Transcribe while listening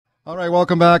All right,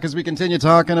 welcome back as we continue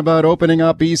talking about opening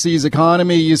up BC's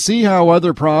economy. You see how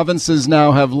other provinces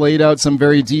now have laid out some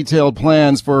very detailed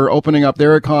plans for opening up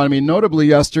their economy. Notably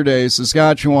yesterday,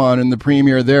 Saskatchewan and the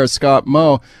Premier there, Scott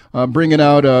Moe, bringing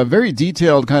out a very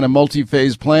detailed kind of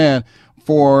multi-phase plan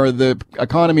for the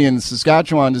economy in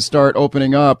Saskatchewan to start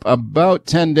opening up about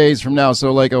 10 days from now.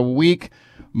 So like a week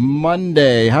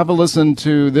Monday. Have a listen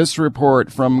to this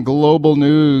report from Global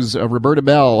News, Roberta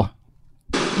Bell.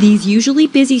 These usually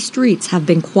busy streets have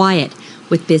been quiet,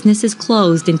 with businesses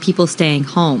closed and people staying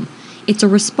home. It's a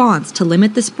response to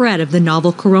limit the spread of the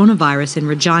novel coronavirus in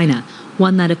Regina,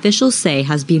 one that officials say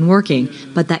has been working,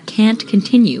 but that can't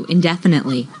continue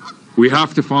indefinitely. We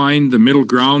have to find the middle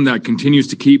ground that continues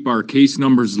to keep our case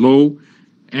numbers low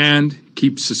and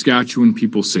keep Saskatchewan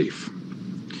people safe,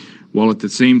 while at the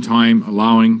same time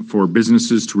allowing for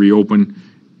businesses to reopen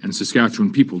and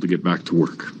Saskatchewan people to get back to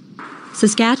work.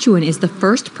 Saskatchewan is the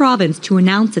first province to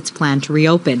announce its plan to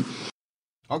reopen.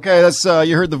 Okay, that's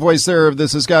you heard the voice there of the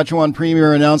Saskatchewan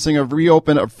Premier announcing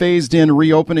a phased-in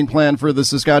reopening plan for the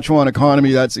Saskatchewan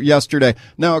economy. That's yesterday.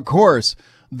 Now, of course,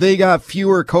 they got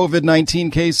fewer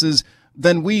COVID-19 cases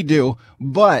than we do,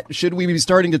 but should we be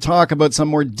starting to talk about some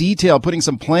more detail, putting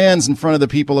some plans in front of the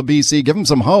people of BC, give them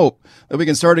some hope that we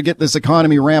can start to get this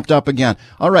economy ramped up again?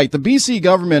 All right, the BC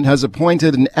government has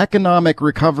appointed an economic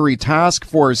recovery task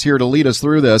force here to lead us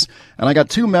through this, and I got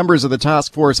two members of the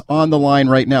task force on the line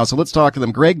right now, so let's talk to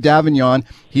them. Greg Davignon,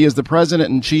 he is the president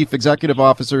and chief executive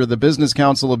officer of the Business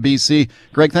Council of BC.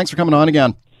 Greg, thanks for coming on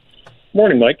again.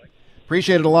 Morning, Mike.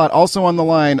 Appreciate it a lot. Also on the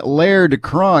line, Laird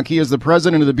Cronk. He is the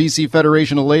president of the BC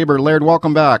Federation of Labor. Laird,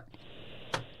 welcome back.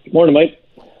 Morning, Mike.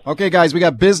 Okay, guys, we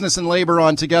got business and labor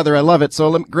on together. I love it.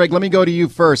 So, Greg, let me go to you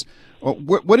first.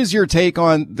 What is your take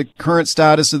on the current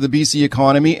status of the BC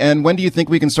economy, and when do you think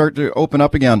we can start to open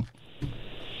up again?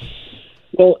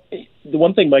 Well, the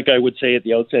one thing, Mike, I would say at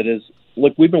the outset is,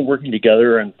 look, we've been working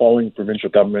together and following the provincial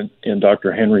government and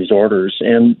Dr. Henry's orders,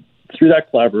 and through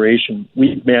that collaboration,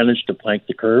 we've managed to plank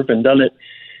the curve and done it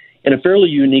in a fairly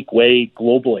unique way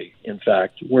globally, in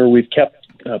fact, where we've kept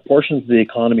portions of the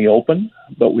economy open,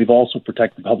 but we've also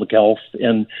protected public health.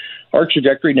 And our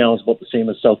trajectory now is about the same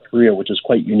as South Korea, which is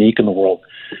quite unique in the world.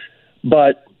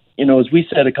 But, as we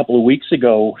said a couple of weeks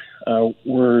ago,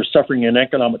 we're suffering an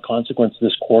economic consequence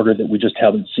this quarter that we just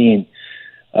haven't seen.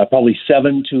 Probably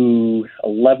 7 to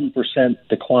 11%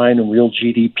 decline in real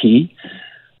GDP.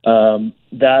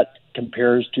 That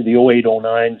compares to the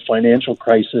 08-09 financial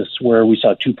crisis where we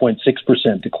saw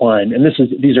 2.6% decline. And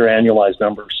these are annualized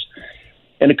numbers.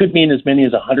 And it could mean as many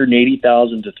as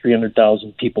 180,000 to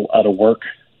 300,000 people out of work.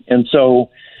 And so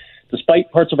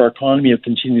despite parts of our economy have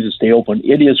continued to stay open,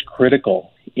 it is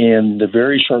critical in the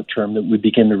very short term that we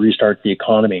begin to restart the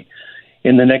economy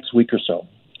in the next week or so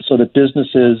that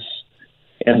businesses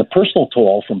and the personal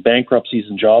toll from bankruptcies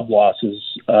and job losses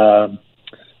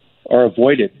are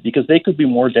avoided, because they could be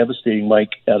more devastating, Mike,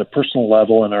 at a personal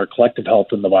level and our collective health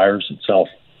than the virus itself.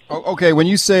 Okay, when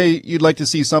you say you'd like to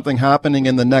see something happening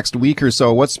in the next week or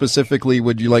so, what specifically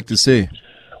would you like to see?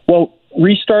 Well,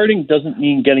 restarting doesn't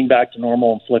mean getting back to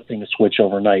normal and flipping a switch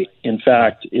overnight. In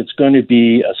fact, it's going to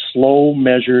be a slow,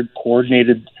 measured,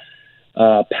 coordinated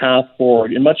path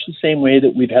forward in much the same way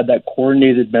that we've had that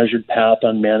coordinated, measured path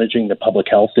on managing the public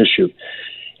health issue.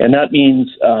 And that means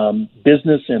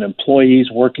business and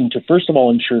employees working to, first of all,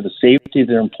 ensure the safety of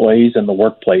their employees and the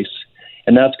workplace,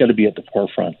 and that's got to be at the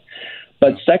forefront.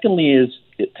 But secondly is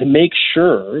to make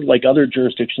sure, like other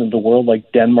jurisdictions of the world,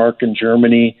 like Denmark and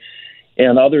Germany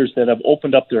and others that have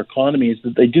opened up their economies,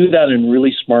 that they do that in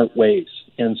really smart ways,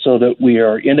 and so that we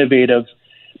are innovative,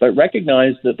 but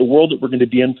recognize that the world that we're going to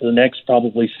be in for the next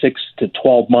probably 6 to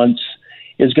 12 months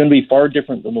is going to be far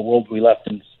different than the world we left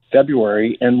in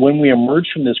February. And when we emerge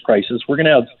from this crisis, we're going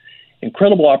to have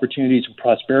incredible opportunities and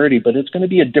prosperity, but it's going to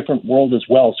be a different world as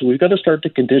well. So we've got to start to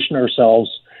condition ourselves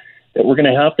that we're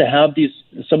going to have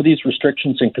some of these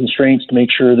restrictions and constraints to make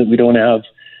sure that we don't have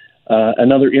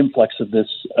another influx of this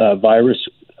virus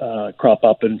crop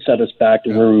up and set us back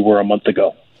to where we were a month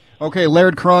ago. Okay,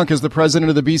 Laird Cronk is the president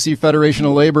of the BC Federation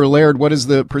of Labor. Laird, what is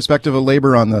the perspective of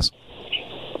labor on this?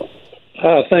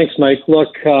 Thanks, Mike. Look,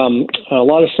 a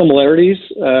lot of similarities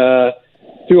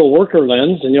through a worker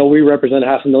lens. And, we represent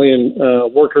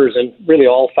 500,000 workers in really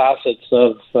all facets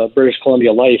of British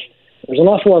Columbia life. There's an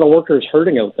awful lot of workers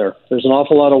hurting out there. There's an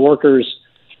awful lot of workers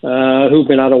who've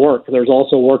been out of work. There's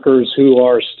also workers who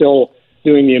are still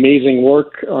doing the amazing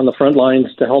work on the front lines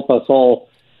to help us all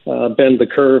bend the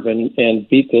curve and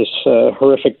beat this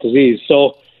horrific disease.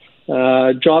 So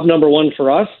job number one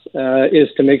for us is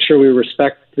to make sure we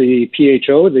respect the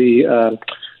PHO, the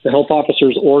the health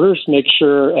officer's orders, make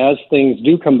sure as things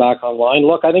do come back online.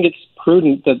 Look, I think it's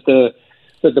prudent that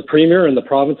the Premier and the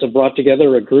province have brought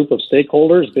together a group of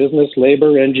stakeholders, business,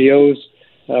 labor, NGOs,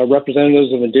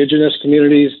 representatives of Indigenous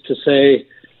communities to say,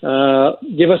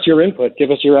 give us your input, give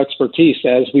us your expertise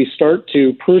as we start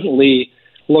to prudently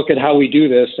look at how we do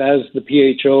this as the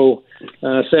PHO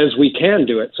says we can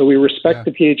do it. So we respect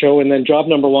the PHO, and then job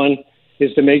number one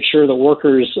is to make sure that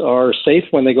workers are safe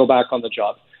when they go back on the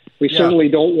job. We certainly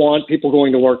don't want people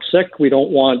going to work sick. We don't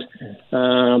want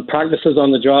practices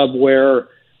on the job where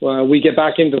we get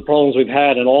back into the problems we've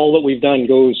had and all that we've done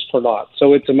goes for naught.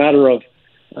 So it's a matter of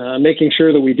making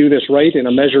sure that we do this right in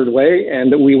a measured way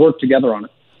and that we work together on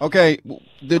it. Okay,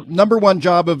 the number one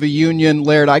job of a union,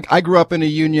 Laird, I grew up in a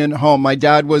union home. My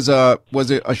dad was a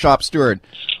shop steward.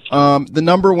 The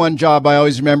number one job, I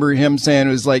always remember him saying,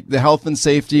 was like the health and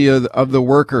safety of the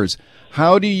workers.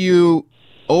 How do you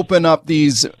open up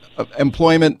these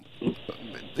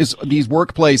these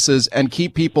workplaces and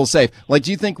keep people safe? Like,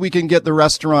 do you think we can get the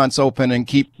restaurants open and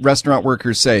keep restaurant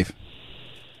workers safe?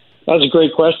 That's a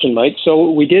great question, Mike. So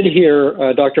we did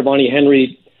hear Dr. Bonnie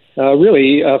Henry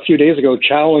really a few days ago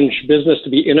challenge business to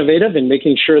be innovative in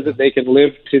making sure that they can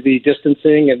live to the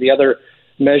distancing and the other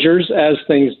measures as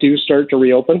things do start to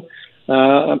reopen.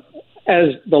 As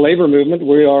the labor movement,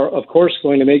 we are, of course,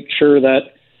 going to make sure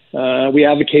that we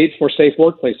advocate for safe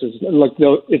workplaces. Look,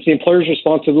 it's the employer's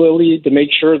responsibility to make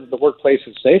sure that the workplace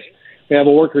is safe. We have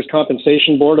a workers'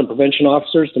 compensation board and prevention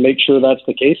officers to make sure that's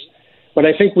the case. But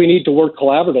I think we need to work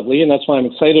collaboratively, and that's why I'm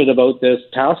excited about this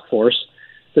task force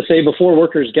to say before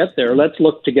workers get there, let's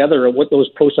look together at what those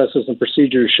processes and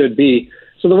procedures should be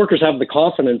so the workers have the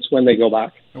confidence when they go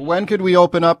back. When could we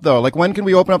open up, though? Like, when can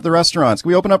we open up the restaurants? Can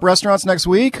we open up restaurants next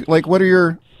week? Like, what are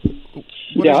your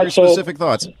specific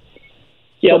thoughts?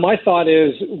 Yeah, so my thought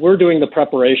is we're doing the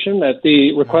preparation. At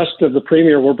the request of the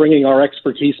Premier, we're bringing our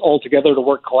expertise all together to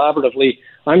work collaboratively.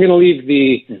 I'm going to leave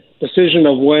the decision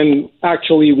of when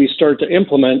actually we start to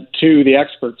implement to the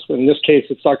experts. In this case,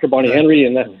 it's Dr. Bonnie Henry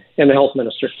and the health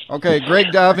minister. Okay, Greg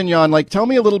Davignon, tell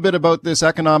me a little bit about this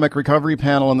economic recovery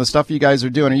panel and the stuff you guys are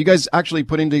doing. Are you guys actually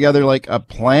putting together a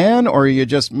plan, or are you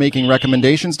just making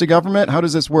recommendations to government? How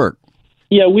does this work?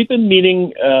 Yeah, we've been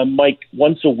meeting, Mike,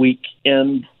 once a week,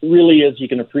 and really, as you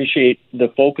can appreciate, the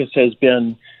focus has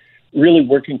been really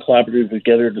working collaboratively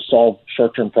together to solve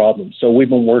short-term problems. So we've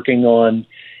been working on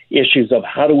issues of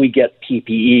how do we get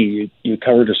PPE. You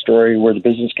covered a story where the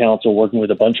Business Council, working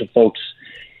with a bunch of folks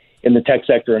in the tech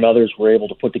sector and others, were able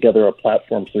to put together a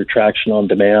platform through Traction on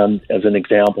Demand, as an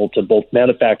example, to both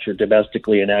manufacture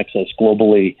domestically and access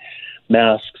globally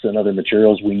masks and other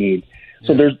materials we need.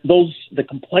 So there's the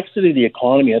complexity of the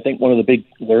economy. I think one of the big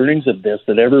learnings of this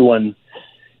that everyone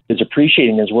is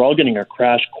appreciating is we're all getting a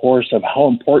crash course of how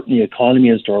important the economy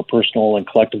is to our personal and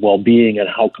collective well-being and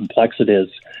how complex it is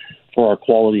for our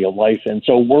quality of life. And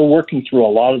so we're working through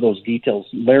a lot of those details.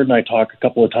 Laird and I talk a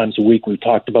couple of times a week. We've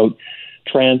talked about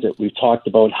transit. We've talked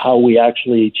about how we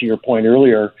actually, to your point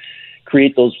earlier,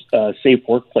 create those safe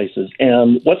workplaces.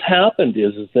 And what's happened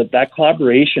is that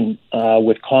collaboration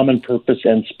with common purpose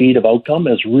and speed of outcome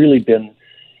has really been,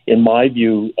 in my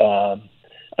view,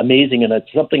 amazing. And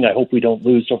it's something I hope we don't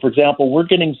lose. So, for example, we're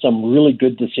getting some really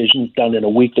good decisions done in a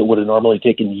week that would have normally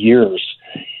taken years.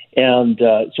 And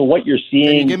so what you're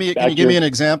seeing... Can you give me an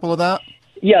example of that?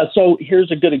 Yeah, so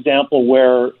here's a good example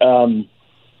where in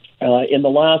the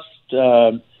last,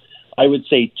 I would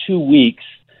say, 2 weeks,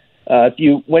 if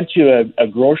you went to a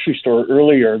grocery store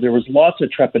earlier, there was lots of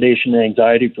trepidation and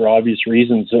anxiety for obvious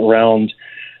reasons around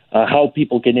how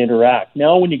people can interact.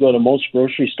 Now, when you go to most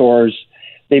grocery stores,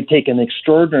 they've taken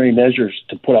extraordinary measures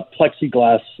to put up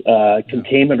plexiglass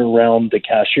containment around the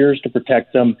cashiers to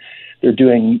protect them. They're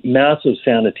doing massive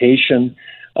sanitation.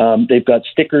 They've got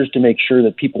stickers to make sure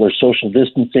that people are social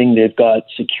distancing. They've got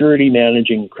security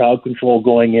managing crowd control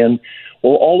going in.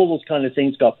 Well, all of those kind of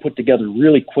things got put together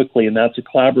really quickly, and that's a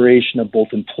collaboration of both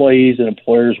employees and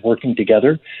employers working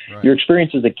together. Right. Your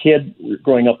experience as a kid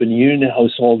growing up in a union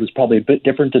household is probably a bit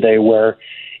different today, where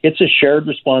it's a shared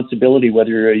responsibility,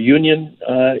 whether you're a union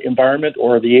environment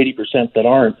or the 80% that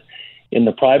aren't in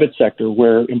the private sector,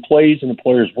 where employees and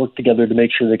employers work together to make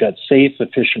sure they got safe,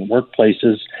 efficient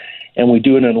workplaces, and we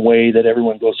do it in a way that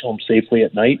everyone goes home safely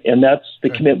at night. And that's the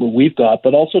commitment we've got,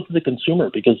 but also to the consumer,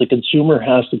 because the consumer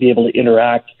has to be able to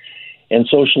interact and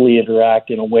socially interact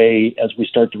in a way as we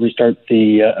start to restart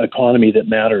the economy that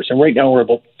matters. And right now we're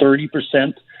about 30%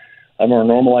 of our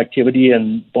normal activity,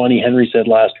 and Bonnie Henry said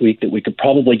last week that we could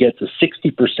probably get to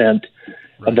 60%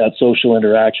 of that social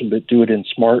interaction, but do it in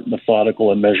smart,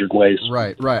 methodical, and measured ways.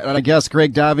 Right. And I guess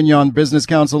Greg Davignon, Business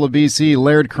Council of BC,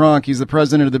 Laird Cronk, he's the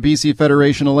president of the BC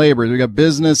Federation of Labour. We got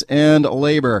business and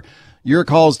labor. Your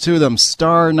calls to them,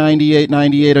 star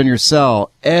 9898 on your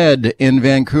cell. Ed in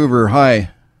Vancouver, hi.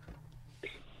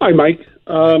 Hi, Mike.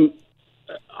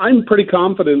 I'm pretty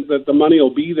confident that the money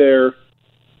will be there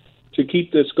to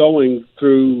keep this going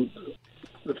through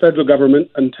the federal government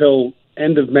until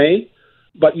end of May,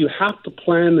 but you have to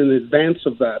plan in advance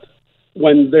of that.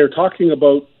 When they're talking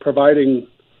about providing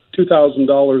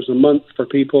 $2,000 a month for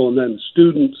people and then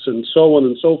students and so on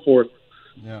and so forth,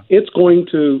 it's going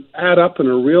to add up in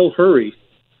a real hurry,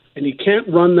 and you can't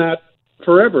run that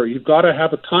forever. You've got to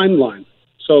have a timeline.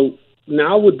 So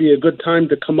now would be a good time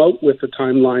to come out with a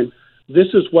timeline. This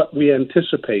is what we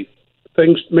anticipate.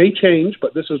 Things may change,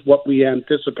 but this is what we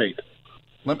anticipate.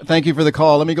 Thank you for the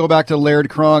call. Let me go back to Laird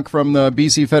Cronk from the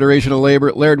BC Federation of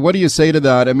Labour. Laird, what do you say to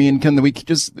that? I mean,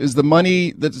 is the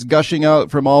money that's gushing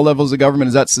out from all levels of government,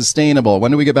 is that sustainable?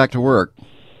 When do we get back to work?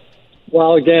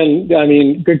 Well, again, I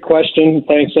mean, good question.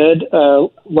 Thanks, Ed.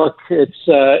 Look,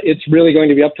 it's really going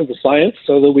to be up to the science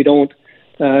so that we don't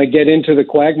get into the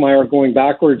quagmire of going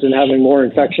backwards and having more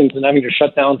infections and having to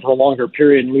shut down for a longer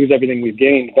period and lose everything we've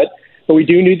gained. But we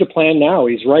do need to plan now.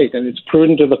 He's right, and it's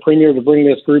prudent of the Premier to bring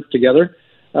this group together.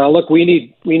 Look, we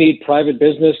need private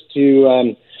business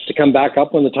to come back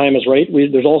up when the time is right.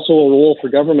 There's also a role for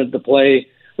government to play.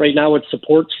 Right now, it's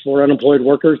supports for unemployed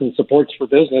workers and supports for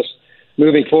business.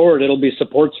 Moving forward, it'll be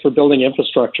supports for building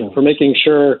infrastructure, for making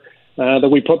sure that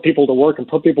we put people to work and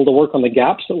put people to work on the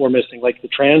gaps that we're missing, like the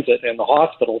transit and the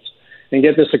hospitals, and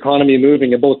get this economy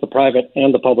moving in both the private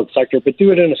and the public sector, but do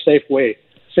it in a safe way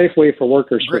for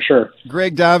workers, for sure.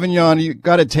 Greg Davignon, you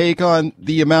got a take on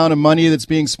the amount of money that's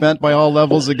being spent by all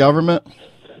levels of government?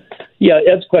 Yeah,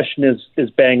 Ed's question is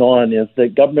bang on, is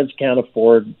that governments can't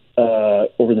afford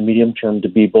over the medium term to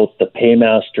be both the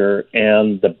paymaster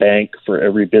and the bank for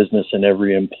every business and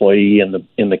every employee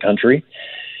in the country.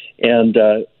 And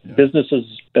businesses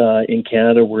in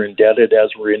Canada were indebted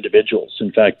as were individuals.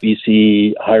 In fact,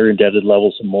 BC higher indebted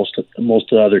levels than most of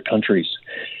the other countries.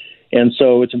 And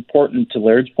so it's important, to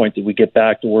Laird's point, that we get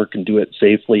back to work and do it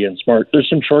safely and smart. There's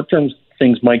some short-term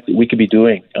things, Mike, that we could be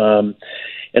doing. And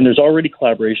there's already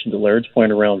collaboration, to Laird's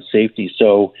point, around safety.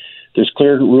 So there's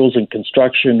clear rules in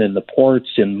construction and the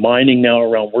ports and mining now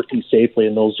around working safely,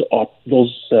 and those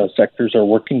sectors are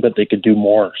working, but they could do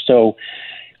more. So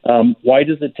why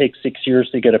does it take 6 years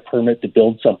to get a permit to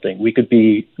build something? We could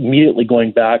be immediately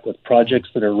going back with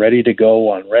projects that are ready to go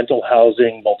on rental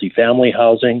housing, multifamily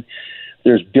housing.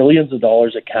 There's billions of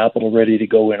dollars of capital ready to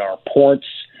go in our ports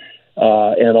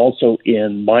and also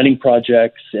in mining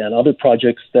projects and other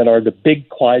projects that are the big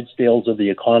Clydesdales of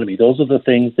the economy. Those are the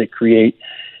things that create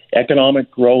economic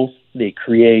growth. They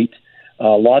create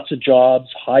lots of jobs,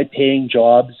 high-paying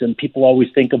jobs, and people always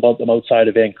think about them outside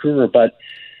of Vancouver, but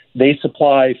they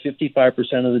supply 55%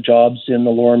 of the jobs in the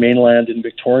Lower Mainland in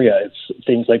Victoria. It's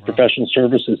things like professional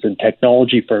services and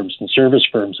technology firms and service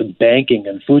firms and banking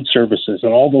and food services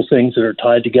and all those things that are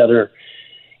tied together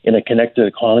in a connected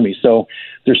economy. So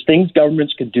there's things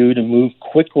governments could do to move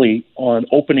quickly on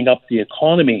opening up the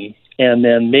economy and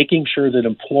then making sure that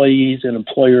employees and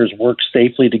employers work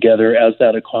safely together as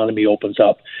that economy opens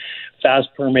up. Fast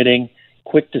permitting,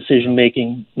 quick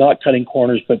decision-making, not cutting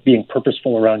corners, but being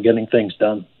purposeful around getting things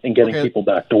done and getting people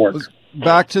back to work.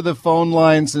 Back to the phone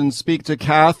lines and speak to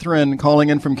Catherine calling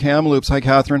in from Kamloops. Hi,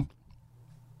 Catherine.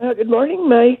 Good morning,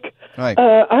 Mike. Hi.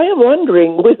 I am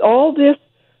wondering, with all this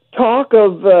talk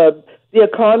of the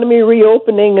economy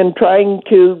reopening and trying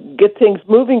to get things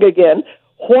moving again,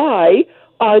 why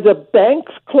are the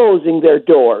banks closing their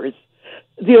doors?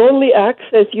 The only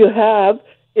access you have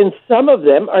in some of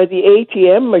them are the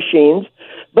ATM machines,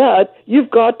 but you've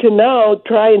got to now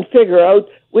try and figure out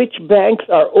which banks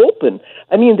are open.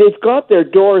 I mean, they've got their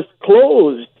doors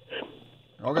closed.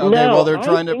 Okay. Well, they're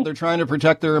trying to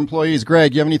protect their employees.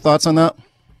 Greg, you have any thoughts on that?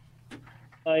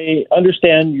 I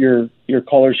understand your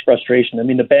caller's frustration. I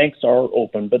mean, the banks are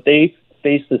open, but they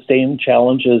face the same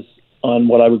challenges on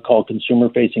what I would call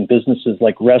consumer-facing businesses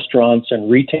like restaurants and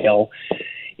retail,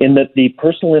 in that the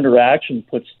personal interaction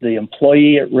puts the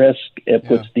employee at risk, it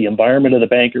puts the environment of the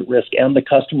bank at risk, and the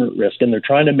customer at risk. And they're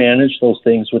trying to manage those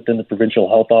things within the provincial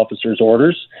health officer's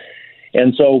orders.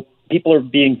 And so people are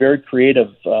being very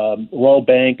creative. Royal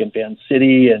Bank and Van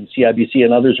City and CIBC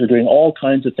and others are doing all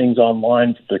kinds of things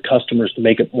online for their customers to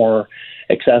make it more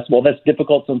accessible. That's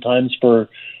difficult sometimes for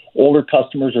older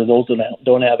customers or those that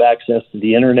don't have access to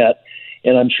the internet.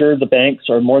 And I'm sure the banks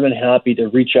are more than happy to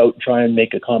reach out and try and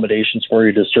make accommodations for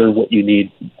you to serve what you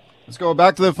need. Let's go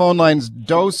back to the phone lines.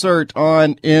 Dosert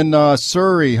in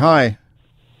Surrey. Hi.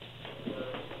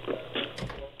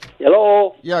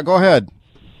 Hello. Yeah, go ahead.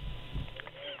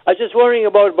 I was just wondering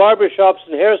about barbershops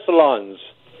and hair salons.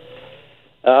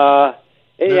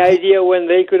 Any idea when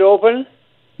they could open?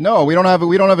 No, we don't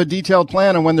have a detailed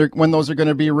plan on when those are going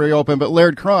to be reopened. But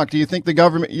Laird Cronk, do you think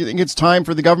it's time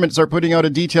for the government to start putting out a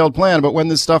detailed plan about when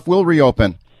this stuff will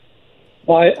reopen?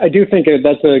 Well, I do think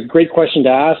that's a great question to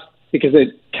ask, because it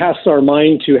casts our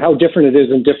mind to how different it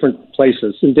is in different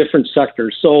places, in different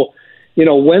sectors. So,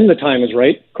 when the time is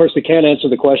right. Of course, we can't answer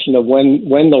the question of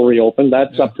when they'll reopen.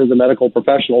 That's up to the medical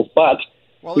professionals. But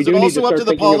we do need to start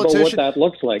thinking about what that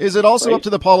looks like. Is it also up to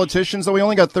the politicians? Though we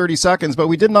only got 30 seconds, but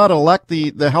we did not elect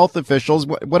the health officials.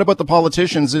 What about the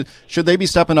politicians? Should they be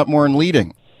stepping up more and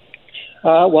leading?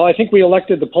 Well, I think we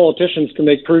elected the politicians to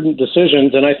make prudent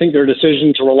decisions, and I think their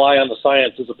decision to rely on the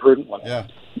science is a prudent one. Yeah.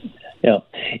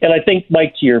 And I think,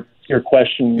 Mike, to your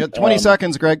question... You got 20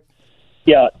 seconds, Greg.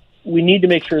 Yeah, we need to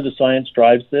make sure the science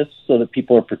drives this so that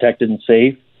people are protected and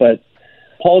safe, but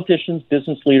politicians,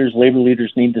 business leaders, labor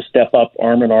leaders need to step up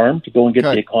arm in arm to go and get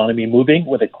the economy moving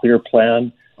with a clear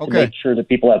plan to make sure that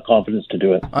people have confidence to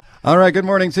do it. All right, good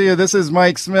morning to you. This is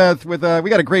Mike Smith with we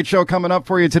got a great show coming up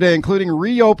for you today, including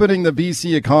reopening the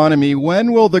BC economy.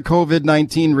 When will the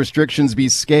COVID-19 restrictions be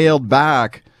scaled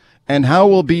back, and how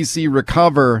will BC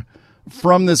recover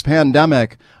from this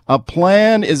pandemic? A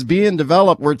plan is being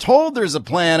developed. We're told there's a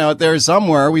plan out there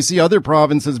somewhere. We see other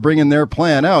provinces bringing their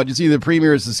plan out. You see the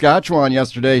Premier of Saskatchewan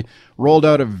yesterday rolled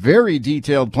out a very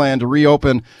detailed plan to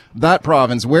reopen that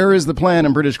province. Where is the plan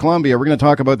in British Columbia? We're going to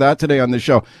talk about that today on this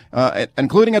show,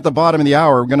 including at the bottom of the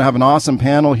hour. We're going to have an awesome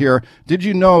panel here. Did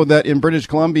you know that in British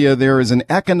Columbia there is an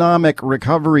economic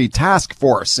recovery task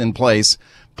force in place,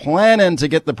 planning to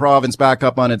get the province back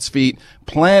up on its feet,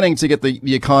 planning to get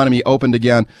the economy opened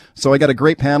again? So I got a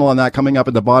great panel on that coming up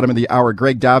at the bottom of the hour.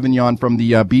 Greg Davignon from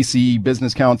the BC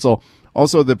Business Council,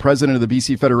 also the president of the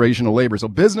BC Federation of Labor. So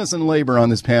business and labor on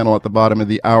this panel at the bottom of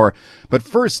the hour. But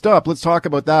first up, let's talk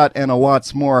about that and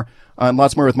lots more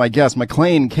with my guest,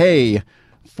 McLean Kay,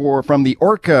 from the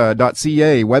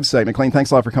orca.ca website. McLean, thanks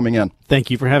a lot for coming in.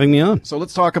 Thank you for having me on. So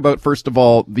let's talk about, first of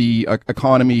all, the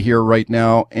economy here right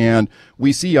now. And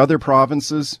we see other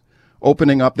provinces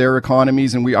opening up their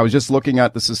economies. And I was just looking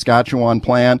at the Saskatchewan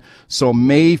plan. So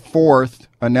May 4th,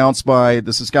 announced by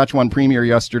the Saskatchewan Premier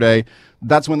yesterday,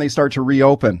 that's when they start to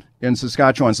reopen in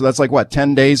Saskatchewan. So that's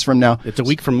 10 days from now? It's a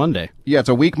week from Monday. Yeah, it's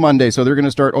a week Monday. So they're going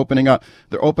to start opening up.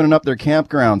 They're opening up their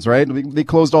campgrounds, right? They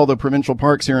closed all the provincial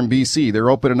parks here in BC.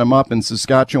 They're opening them up in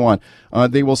Saskatchewan.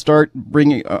 They will start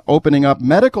opening up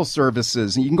medical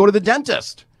services. You can go to the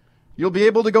dentist. You'll be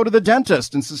able to go to the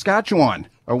dentist in Saskatchewan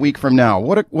a week from now.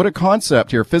 What a concept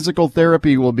here. Physical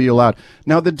therapy will be allowed.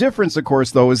 Now, the difference, of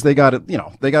course, though, is they got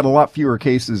a lot fewer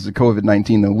cases of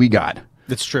COVID-19 than we got.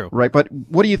 That's true. Right. But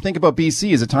what do you think about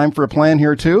BC? Is it time for a plan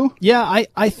here too? Yeah,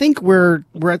 I think we're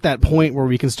at that point where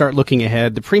we can start looking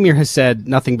ahead. The Premier has said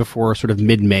nothing before sort of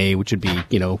mid-May, which would be,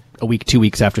 a week, 2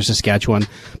 weeks after Saskatchewan.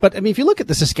 But I mean, if you look at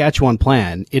the Saskatchewan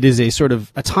plan, it is a sort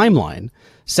of a timeline,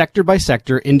 sector by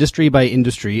sector, industry by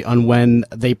industry, on when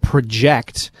they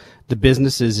project the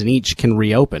businesses in each can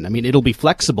reopen. I mean, it'll be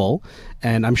flexible,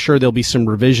 and I'm sure there'll be some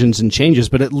revisions and changes,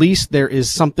 but at least there is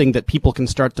something that people can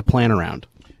start to plan around.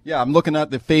 Yeah, I'm looking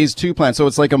at the phase 2 plan. So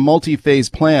it's like a multi-phase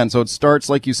plan. So it starts,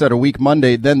 like you said, a week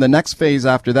Monday. Then the next phase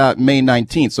after that, May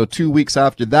 19th. So 2 weeks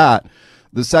after that,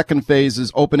 the second phase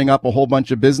is opening up a whole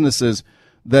bunch of businesses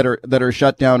that are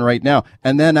shut down right now.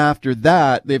 And then after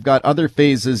that, they've got other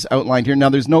phases outlined here. Now,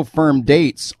 there's no firm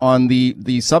dates on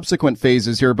the subsequent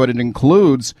phases here, but it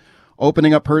includes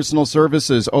opening up personal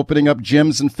services, opening up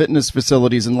gyms and fitness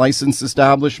facilities and licensed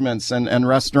establishments and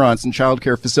restaurants and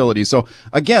childcare facilities. So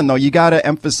again, though, you got to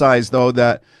emphasize, though,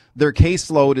 that their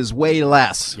caseload is way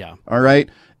less. Yeah. All right.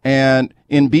 And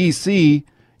in BC,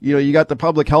 you got the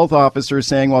public health officer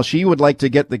saying, well, she would like to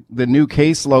get the new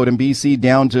caseload in BC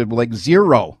down to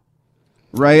zero.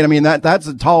 Right. I mean, that's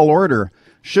a tall order.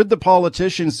 Should the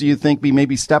politicians, do you think, be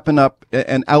maybe stepping up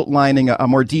and outlining a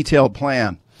more detailed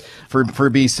plan for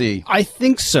BC? I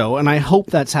think so, and I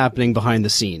hope that's happening behind the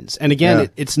scenes. And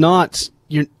again, it's not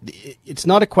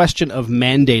a question of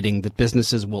mandating that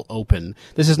businesses will open.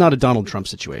 This is not a Donald Trump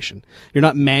situation. You're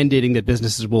not mandating that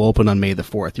businesses will open on May the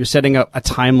 4th. You're setting up a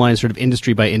timeline sort of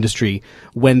industry by industry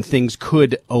when things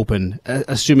could open,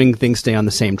 assuming things stay on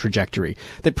the same trajectory.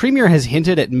 The Premier has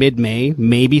hinted at mid-May,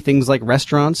 maybe things like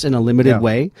restaurants in a limited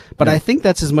way, but I think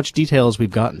that's as much detail as we've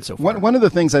gotten so far. One of the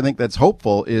things I think that's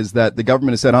hopeful is that the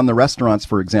government has said on the restaurants,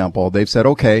 for example, they've said,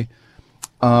 okay,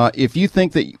 If you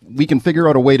think that we can figure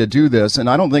out a way to do this, and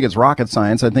I don't think it's rocket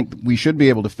science, I think we should be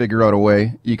able to figure out a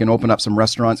way you can open up some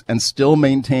restaurants and still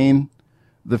maintain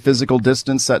the physical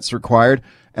distance that's required.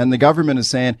 And the government is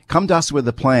saying, come to us with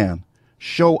a plan.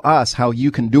 Show us how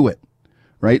you can do it.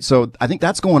 Right? So I think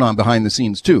that's going on behind the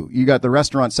scenes too. You got the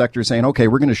restaurant sector saying, okay,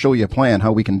 we're going to show you a plan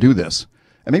how we can do this.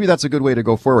 And maybe that's a good way to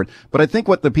go forward. But I think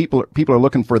what the people are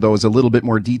looking for, though, is a little bit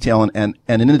more detail and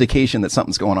an indication that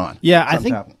something's going on. Yeah, I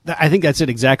think that's it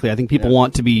exactly. I think people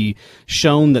want to be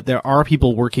shown that there are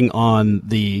people working on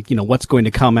the, what's going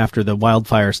to come after the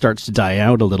wildfire starts to die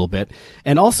out a little bit.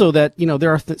 And also that,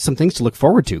 there are some things to look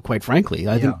forward to, quite frankly.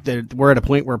 I think we're at a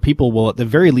point where people will, at the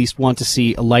very least, want to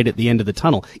see a light at the end of the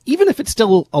tunnel, even if it's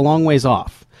still a long ways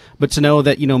off. But to know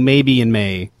that, maybe in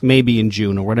May, maybe in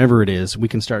June or whatever it is, we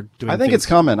can start doing I think it's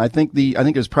coming. I think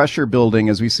there's pressure building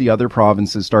as we see other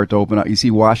provinces start to open up. You see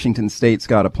Washington State's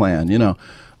got a plan,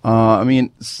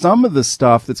 some of the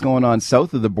stuff that's going on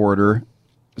south of the border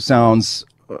sounds,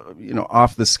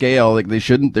 off the scale. Like they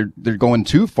shouldn't, they're going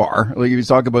too far. Like you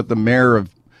talk about the mayor of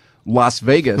Las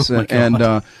Vegas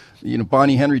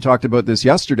Bonnie Henry talked about this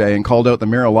yesterday and called out the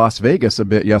mayor of Las Vegas a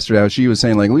bit yesterday. She was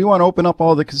saying, we want to open up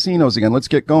all the casinos again. Let's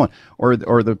get going. Or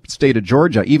the state of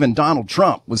Georgia. Even Donald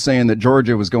Trump was saying that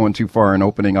Georgia was going too far in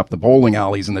opening up the bowling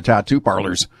alleys and the tattoo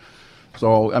parlors.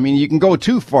 So, you can go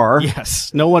too far.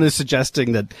 Yes. No one is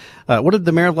suggesting that. What did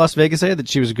the mayor of Las Vegas say? That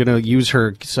she was going to use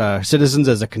her citizens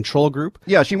as a control group?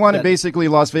 Yeah, she wanted basically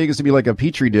Las Vegas to be like a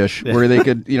petri dish where they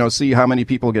could, see how many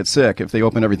people get sick if they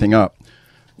open everything up.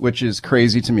 Which is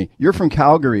crazy to me. You're from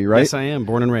Calgary, right? Yes, I am.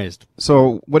 Born and raised.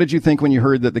 So what did you think when you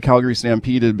heard that the Calgary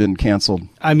Stampede had been canceled?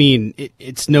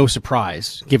 It's no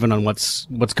surprise given on what's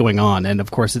going on. And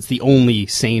of course, it's the only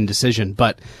sane decision.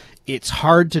 But it's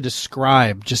hard to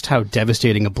describe just how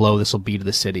devastating a blow this will be to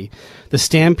the city. The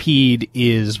Stampede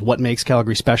is what makes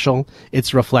Calgary special.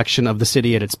 It's a reflection of the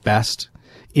city at its best.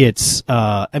 It's,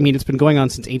 it's been going on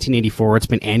since 1884. It's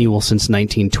been annual since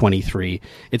 1923.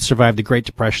 It survived the Great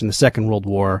Depression, the Second World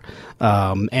War,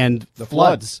 and the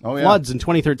floods. Oh, yeah. Floods in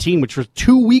 2013, which was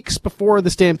 2 weeks before the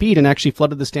Stampede and actually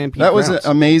flooded the Stampede. That was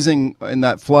amazing in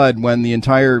that flood when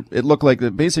it looked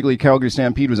like basically Calgary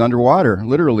Stampede was underwater,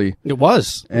 literally. It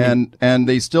was. And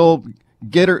they still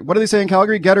get her. What do they say in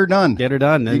Calgary? Get her done. Get her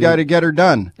done. You got to get her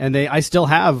done. And I still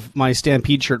have my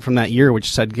Stampede shirt from that year, which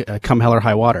said, come hell or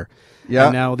high water. Yeah.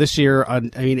 And now this year,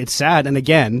 it's sad. And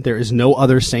again, there is no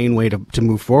other sane way to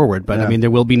move forward. But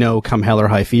there will be no come hell or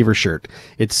high fever shirt.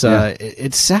 It's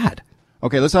sad.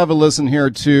 Okay, let's have a listen here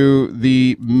to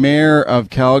the mayor of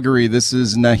Calgary. This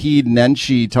is Naheed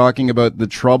Nenshi talking about the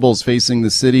troubles facing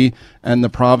the city and the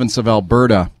province of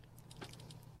Alberta.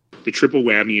 The triple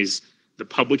whammy is the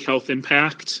public health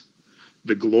impact,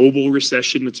 the global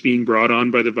recession that's being brought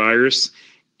on by the virus,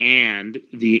 and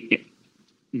the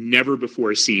never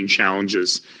before seen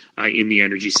challenges in the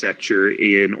energy sector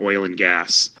in oil and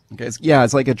gas. Okay,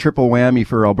 it's like a triple whammy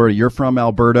for Alberta. You're from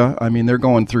Alberta. They're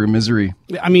going through misery.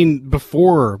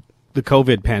 Before the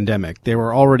COVID pandemic, they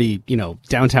were already,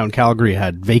 downtown Calgary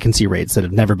had vacancy rates that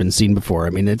have never been seen before.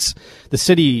 It's the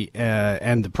city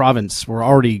and the province were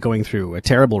already going through a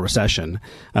terrible recession,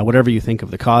 whatever you think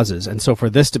of the causes. And so for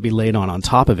this to be laid on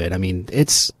top of it,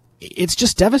 it's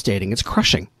just devastating. It's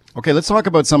crushing. Okay, let's talk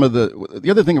about some of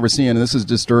the other thing that we're seeing, and this is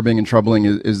disturbing and troubling,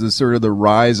 is this sort of the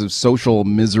rise of social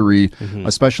misery,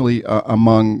 especially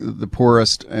among the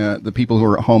poorest, the people who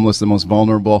are homeless, the most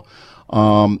vulnerable.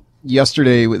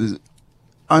 Yesterday, was an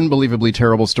unbelievably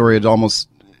terrible story. It's almost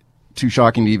too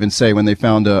shocking to even say when they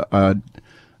found the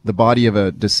body of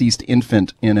a deceased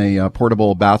infant in a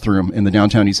portable bathroom in the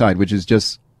downtown east side, which is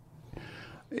just,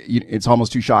 it's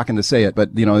almost too shocking to say it,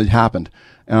 but it happened.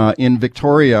 In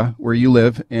Victoria, where you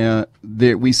live,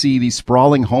 we see these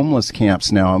sprawling homeless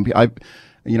camps now.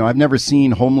 I've never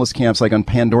seen homeless camps like on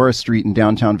Pandora Street in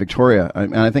downtown Victoria.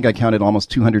 And I think I counted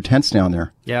almost 200 tents down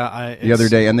there. Yeah, the other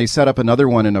day, and they set up another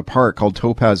one in a park called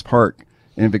Topaz Park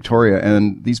in Victoria.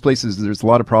 And these places, there's a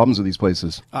lot of problems with these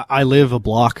places. I live a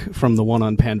block from the one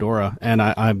on Pandora,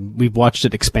 and we've watched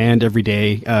it expand every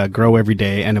day, grow every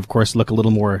day, and of course look a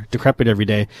little more decrepit every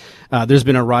day. There's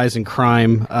been a rise in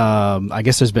crime. I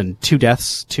guess there's been 2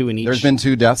 deaths, 2 in each. There's been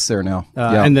 2 deaths there now.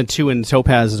 And then 2 in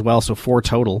Topaz as well, so 4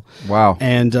 total. Wow.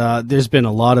 And there's been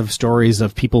a lot of stories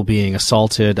of people being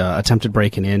assaulted, attempted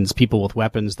break-ins, people with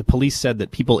weapons. The police said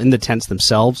that people in the tents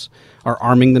themselves are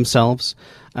arming themselves.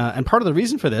 And part of the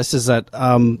reason for this is that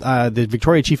the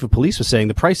Victoria Chief of Police was saying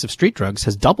the price of street drugs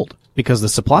has doubled because the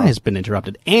supply has been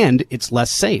interrupted and it's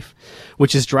less safe,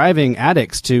 which is driving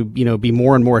addicts to be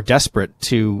more and more desperate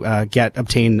to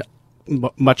obtain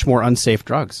much more unsafe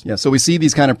drugs. Yeah, so we see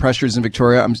these kind of pressures in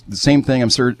Victoria. The same thing I'm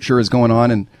sure is going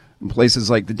on in places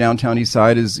like the downtown east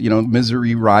side as,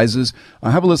 misery rises.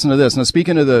 Have a listen to this. Now,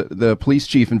 speaking of the police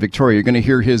chief in Victoria, you're going to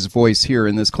hear his voice here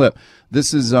in this clip.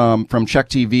 This is from Check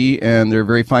TV and their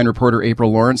very fine reporter,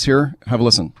 April Lawrence here. Have a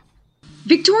listen.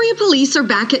 Victoria police are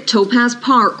back at Topaz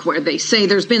Park, where they say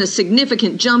there's been a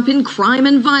significant jump in crime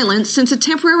and violence since a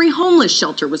temporary homeless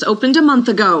shelter was opened a month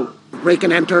ago. Break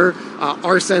and enter,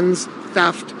 arsons,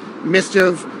 theft,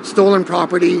 mischief, stolen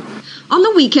property. On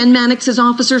the weekend, Mannix's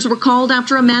officers were called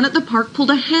after a man at the park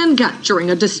pulled a handgun during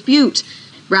a dispute.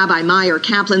 Rabbi Meyer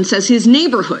Kaplan says his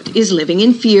neighborhood is living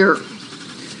in fear.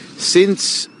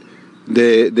 Since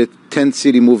the tent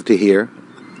city moved to here,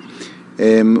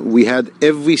 we had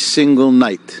every single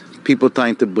night people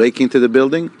trying to break into the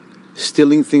building,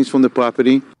 stealing things from the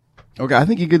property. Okay, I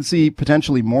think you could see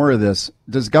potentially more of this.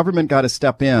 Does government got to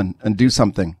step in and do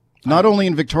something? Not only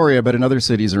in Victoria, but in other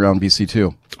cities around BC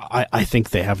too. I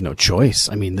think they have no choice.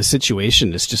 I mean, the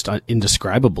situation is just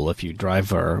indescribable if you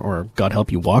drive or God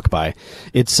help you walk by.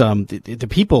 It's the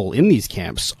people in these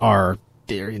camps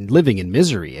they're living in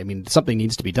misery. I mean, something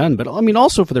needs to be done. But I mean,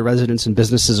 also for the residents and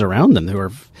businesses around them who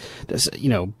are,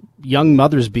 young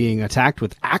mothers being attacked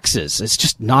with axes. It's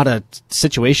just not a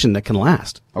situation that can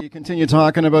last. You continue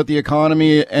talking about the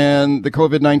economy and the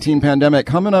COVID-19 pandemic.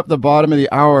 Coming up the bottom of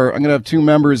the hour, I'm going to have two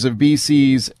members of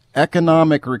BC's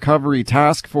Economic Recovery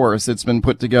Task Force that's been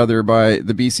put together by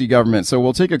the BC government. So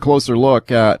we'll take a closer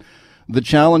look at the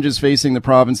challenges facing the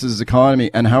province's economy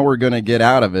and how we're going to get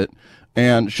out of it.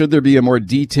 And should there be a more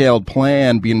detailed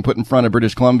plan being put in front of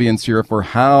British Columbians here for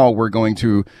how we're going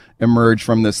to emerge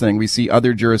from this thing? We see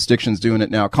other jurisdictions doing it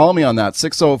now. Call me on that.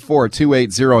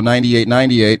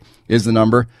 604-280-9898 is the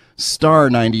number. Star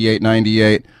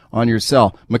 9898 on your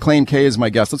cell. McLean K is my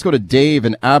guest. Let's go to Dave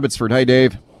in Abbotsford. Hi,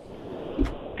 Dave.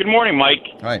 Good morning, Mike.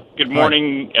 Hi. Good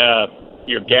morning,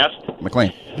 your guest.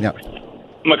 McLean. Yeah.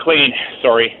 McLean,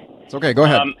 sorry. It's okay. Go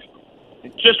ahead.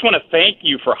 Just want to thank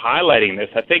you for highlighting this.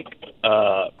 I think,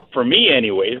 for me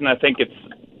anyways, and I think it's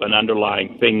an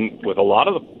underlying thing with a lot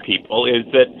of the people, is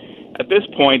that at this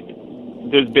point,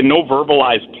 there's been no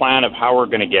verbalized plan of how we're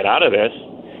going to get out of this.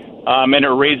 And it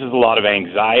raises a lot of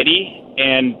anxiety.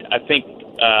 And I think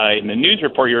in the news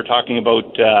report you were talking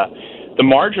about the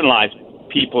marginalized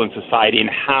people in society and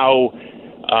how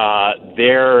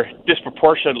they're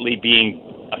disproportionately being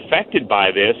affected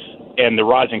by this and the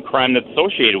rising crime that's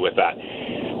associated with that.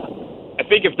 I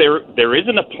think if there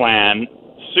isn't a plan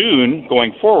soon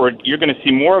going forward, you're going to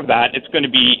see more of that. It's going to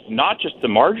be not just the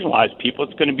marginalized people,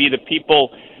 it's going to be the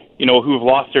people, who have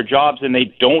lost their jobs and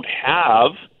they don't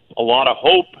have a lot of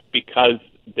hope because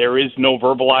there is no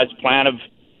verbalized plan of,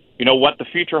 what the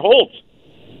future holds.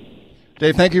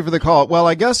 Dave, thank you for the call. Well,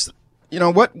 I guess,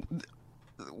 what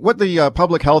the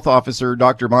public health officer,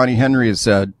 Dr. Bonnie Henry, has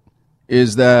said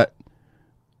is that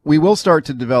we will start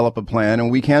to develop a plan and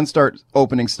we can start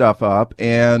opening stuff up,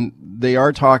 and they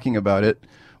are talking about it,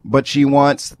 but she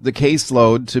wants the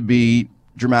caseload to be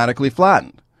dramatically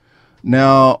flattened.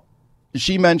 Now,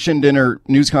 she mentioned in her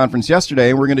news conference yesterday,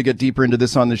 and we're going to get deeper into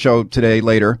this on the show today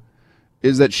later,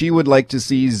 is that she would like to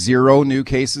see 0 new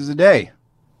cases a day,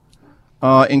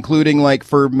 including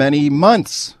for many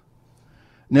months.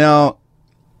 Now,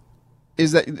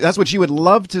 that's what she would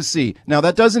love to see. Now,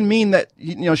 that doesn't mean that,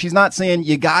 she's not saying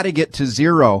you got to get to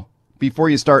 0 before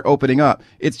you start opening up.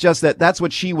 It's just that that's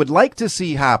what she would like to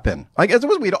see happen. I guess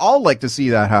we'd all like to see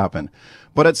that happen.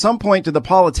 But at some point, the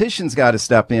politicians got to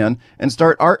step in and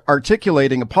start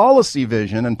articulating a policy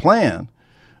vision and plan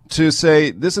to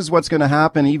say, this is what's going to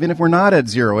happen, even if we're not at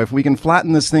 0. If we can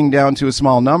flatten this thing down to a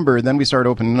small number, then we start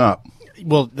opening up.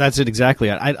 Well, that's it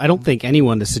exactly. I don't think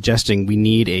anyone is suggesting we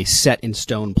need a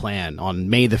set-in-stone plan.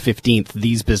 On May the 15th,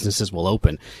 these businesses will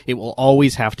open. It will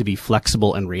always have to be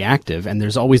flexible and reactive, and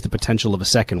there's always the potential of a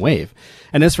second wave.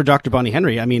 And as for Dr. Bonnie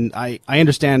Henry, I mean, I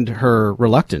understand her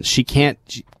reluctance. She can't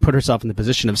put herself in the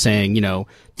position of saying,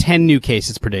 10 new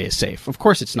cases per day is safe. Of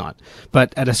course it's not.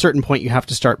 But at a certain point, you have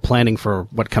to start planning for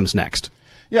what comes next.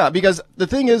 Yeah, because the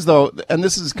thing is, though, and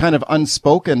this is kind of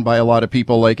unspoken by a lot of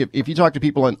people, if you talk to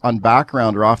people on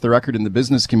background or off the record in the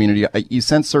business community, you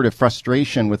sense sort of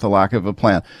frustration with the lack of a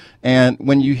plan. And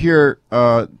when you hear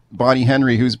Bonnie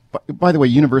Henry, who's, by the way,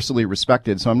 universally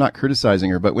respected, so I'm not criticizing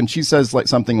her, but when she says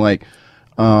something like,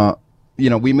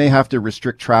 we may have to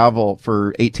restrict travel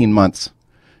for 18 months.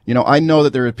 I know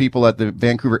that there are people at the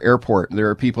Vancouver airport, there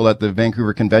are people at the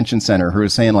Vancouver Convention Center who are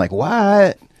saying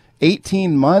what?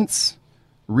 18 months?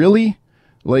 Really?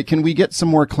 Can we get some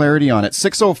more clarity on it?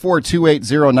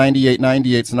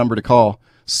 604-280-9898 is the number to call.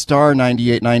 Star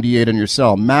 9898 on your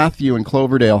cell. Matthew in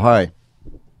Cloverdale, hi.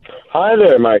 Hi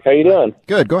there, Mike. How you doing?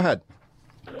 Good. Go ahead.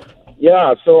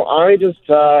 Yeah, so I just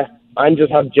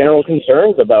have general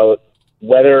concerns about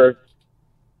whether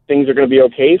things are going to be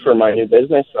okay for my new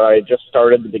business. I just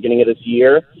started the beginning of this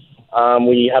year.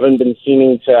 We haven't been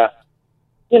seeming to,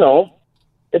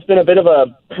 it's been a bit of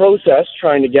a process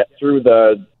trying to get through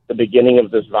the beginning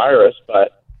of this virus.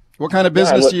 But what kind of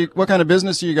business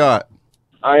do you got?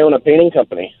 I own a painting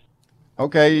company.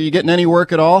 Okay, are you getting any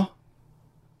work at all?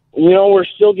 We're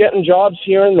still getting jobs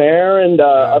here and there, and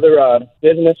other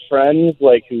business friends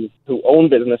who own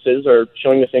businesses are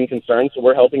showing the same concern, so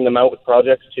we're helping them out with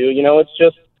projects too. It's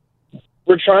just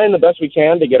we're trying the best we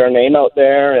can to get our name out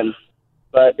there,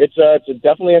 but it's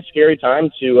definitely a scary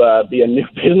time to be a new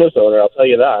business owner. I'll tell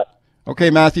you that. Okay,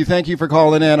 Matthew, thank you for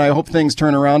calling in. I hope things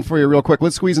turn around for you real quick.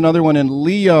 Let's squeeze another one in.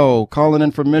 Leo calling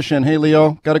in from Mission. Hey,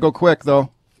 Leo, got to go quick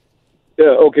though. Yeah,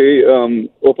 okay,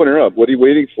 open her up. What are you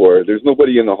waiting for? There's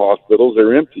nobody in the hospitals.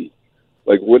 They're empty.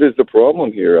 What is the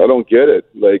problem here? I don't get it.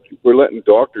 We're letting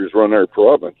doctors run our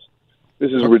province.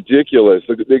 This is ridiculous.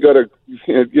 They got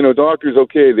to, doctors,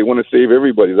 okay, they want to save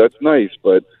everybody. That's nice,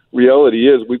 but reality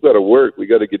is we've got to work. We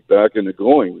got to get back into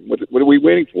going. What are we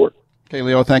waiting for? Okay,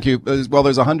 Leo, thank you. Well,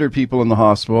 there's 100 people in the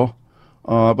hospital,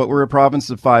 but we're a province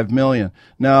of 5 million.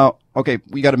 Now, okay,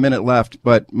 we got a minute left,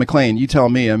 but McLean, you tell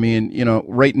me. I mean,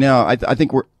 right now, I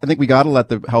think we got to let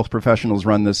the health professionals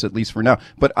run this at least for now.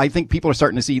 But I think people are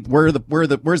starting to see where's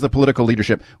the political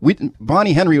leadership.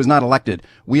 Bonnie Henry was not elected.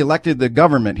 We elected the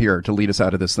government here to lead us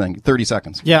out of this thing. 30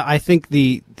 seconds. Yeah, I think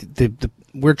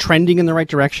we're trending in the right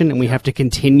direction, and we have to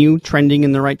continue trending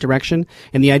in the right direction.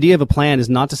 And the idea of a plan is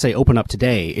not to say open up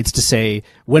today. It's to say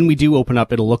when we do open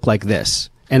up, it'll look like this,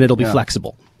 and it'll be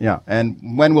flexible. Yeah, and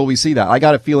when will we see that? I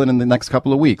got a feeling in the next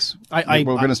couple of weeks. We're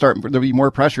going to start. There'll be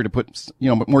more pressure to put,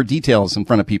 more details in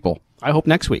front of people. I hope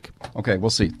next week. Okay,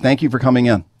 we'll see. Thank you for coming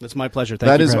in. That's my pleasure.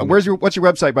 Thank you. What's your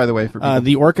website, by the way? For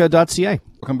theorca.ca.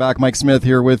 Welcome back, Mike Smith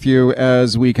here with you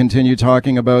as we continue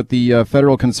talking about the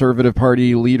federal Conservative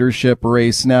Party leadership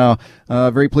race. Now,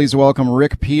 very pleased to welcome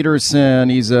Rick Peterson.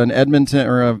 He's an Edmonton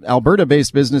or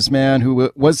Alberta-based businessman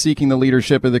who was seeking the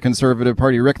leadership of the Conservative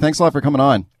Party. Rick, thanks a lot for coming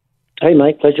on. Hey,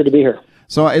 Mike. Pleasure to be here.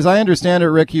 So, as I understand it,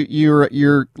 Rick,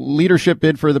 your leadership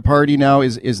bid for the party now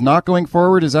is not going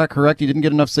forward. Is that correct? You didn't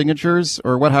get enough signatures,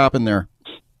 or what happened there?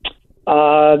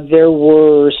 There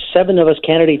were 7 of us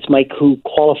candidates, Mike, who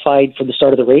qualified for the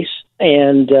start of the race,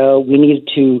 and we needed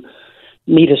to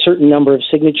meet a certain number of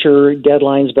signature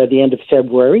deadlines by the end of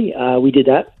February. We did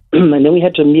that, and then we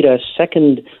had to meet a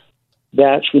second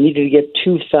batch. We needed to get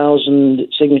 2,000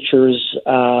 signatures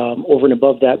over and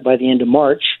above that by the end of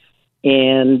March.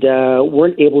 And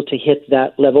weren't able to hit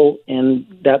that level, and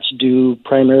that's due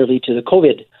primarily to the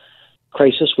COVID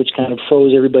crisis, which kind of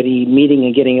froze everybody meeting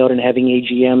and getting out and having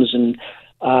AGMs. And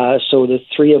so the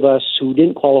 3 of us who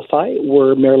didn't qualify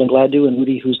were Marilyn Gladue and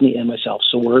Rudy Husney and myself.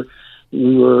 So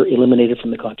we were eliminated from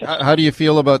the contest. How do you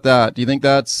feel about that? Do you think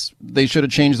they should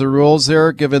have changed the rules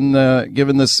there, given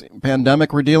this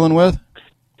pandemic we're dealing with?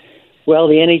 Well,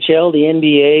 the NHL, the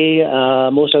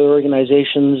NBA, most other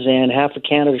organizations, and half of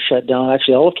Canada shut down.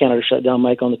 Actually, all of Canada shut down,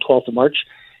 Mike, on the 12th of March.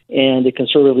 And the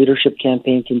Conservative Leadership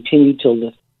Campaign continued till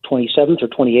the 27th or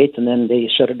 28th, and then they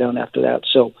shut it down after that.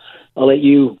 So I'll let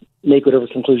you make whatever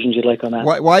conclusions you'd like on that.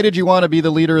 Why did you want to be the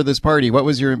leader of this party? What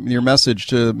was your message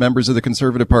to members of the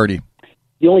Conservative Party?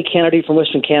 The only candidate from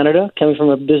Western Canada, coming from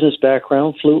a business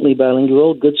background, fluently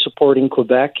bilingual, good support in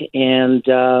Quebec, and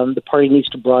the party needs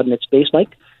to broaden its base,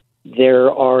 Mike.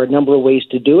 There are a number of ways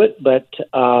to do it, but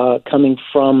coming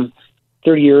from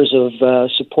 30 years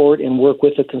of support and work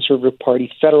with the Conservative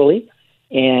Party federally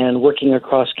and working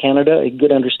across Canada, a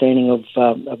good understanding of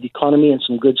the economy and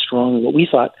some good, strong, what we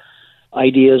thought,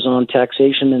 ideas on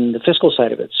taxation and the fiscal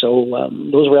side of it. So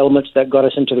those were elements that got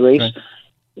us into the race. Okay.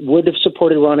 Would have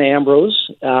supported Ronna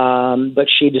Ambrose, but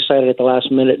she decided at the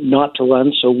last minute not to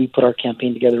run, so we put our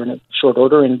campaign together in a short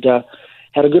order and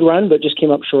had a good run, but just came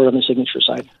up short on the signature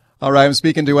side. All right, I'm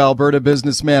speaking to Alberta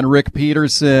businessman Rick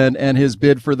Peterson and his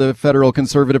bid for the federal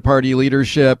Conservative Party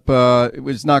leadership. It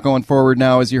was not going forward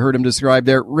now, as you heard him describe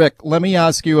there. Rick, let me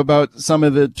ask you about some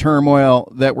of the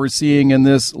turmoil that we're seeing in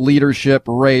this leadership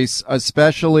race,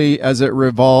 especially as it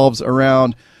revolves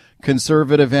around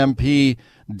Conservative MP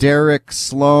Derek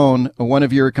Sloan, one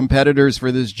of your competitors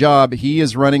for this job. He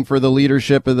is running for the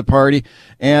leadership of the party.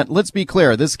 And let's be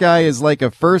clear, this guy is like a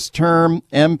first-term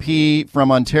MP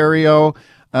from Ontario.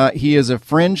 He is a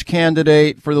fringe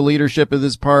candidate for the leadership of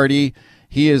this party.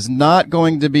 He is not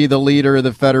going to be the leader of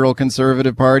the federal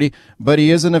Conservative Party, but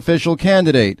he is an official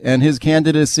candidate, and his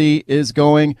candidacy is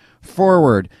going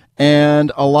forward.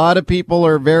 And a lot of people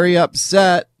are very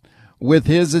upset with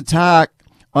his attack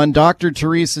on Dr.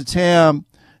 Theresa Tam,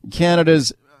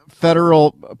 Canada's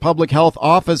federal public health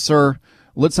officer.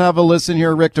 Let's have a listen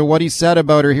here, Rick, to what he said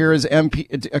about her. Here is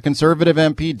a Conservative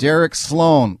MP, Derek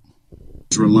Sloan.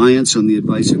 Reliance on the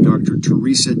advice of Dr.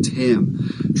 Theresa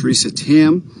Tam. Theresa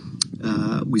Tam,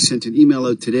 we sent an email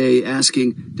out today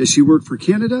asking, does she work for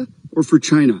Canada or for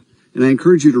China? And I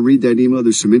encourage you to read that email.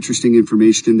 There's some interesting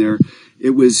information in there.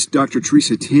 It was Dr.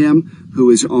 Theresa Tam who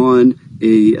is on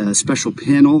a special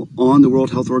panel on the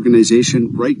World Health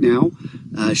Organization right now.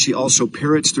 She also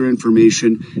parrots their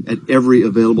information at every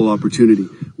available opportunity.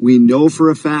 We know for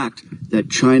a fact that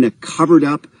China covered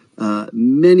up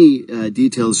many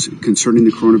details concerning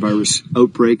the coronavirus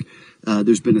outbreak.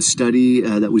 There's been a study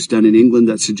that was done in England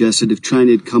that suggested if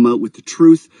China had come out with the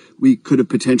truth, we could have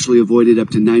potentially avoided up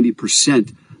to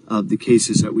 90% of the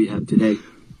cases that we have today.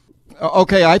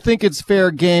 Okay, I think it's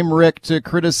fair game, Rick, to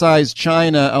criticize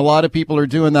China. A lot of people are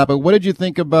doing that. But what did you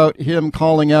think about him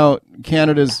calling out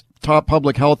Canada's top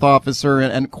public health officer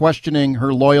and questioning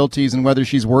her loyalties and whether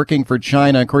she's working for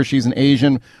China? Of course, she's an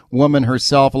Asian woman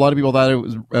herself. A lot of people thought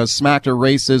it was smacked of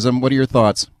racism. What are your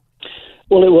thoughts?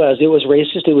 Well, it was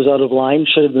racist. It was out of line,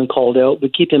 should have been called out.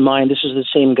 But keep in mind, this is the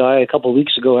same guy a couple of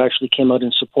weeks ago actually came out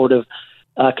in support of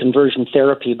conversion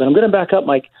therapy. But I'm going to back up,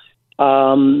 Mike.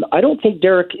 I don't think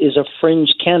Derek is a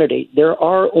fringe candidate. There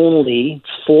are only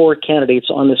 4 candidates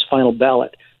on this final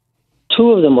ballot.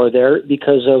 2 of them are there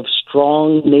because of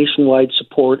strong nationwide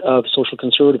support of social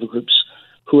conservative groups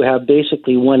who have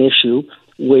basically one issue,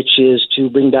 which is to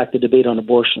bring back the debate on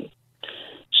abortion.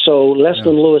 So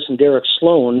Leslyn Lewis and Derek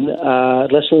Sloan,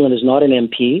 Leslyn is not an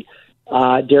MP.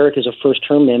 Derek is a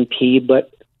first-term MP,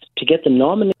 but to get the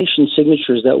nomination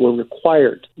signatures that were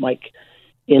required, Mike,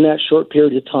 in that short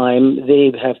period of time,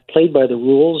 they have played by the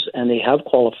rules and they have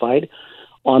qualified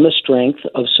on the strength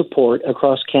of support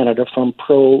across Canada from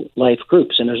pro-life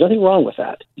groups. And there's nothing wrong with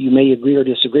that. You may agree or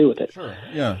disagree with it. Sure,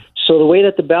 yeah. So the way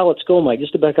that the ballots go, Mike,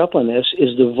 just to back up on this,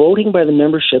 is the voting by the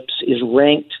memberships is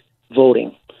ranked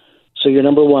voting. So you're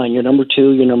number 1, you're number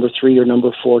 2, you're number 3, you're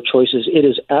number 4 choices. It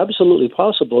is absolutely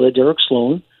possible that Derek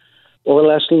Sloan or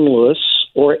Leslie Lewis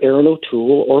or Aaron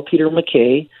O'Toole or Peter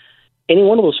MacKay, any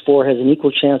one of those 4 has an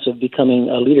equal chance of becoming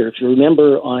a leader. If you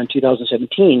remember on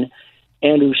 2017,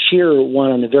 Andrew Scheer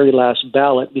won on the very last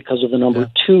ballot because of the number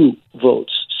 2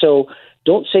 votes. So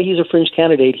don't say he's a fringe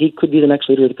candidate. He could be the next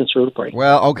leader of the Conservative Party.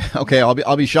 Well, okay.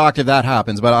 I'll be shocked if that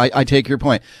happens, but I take your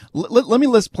point.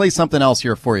 Let's play something else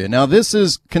here for you. Now, this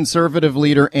is Conservative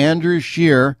leader Andrew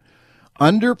Scheer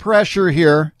under pressure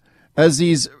here as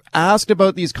he's asked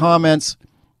about these comments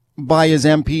by his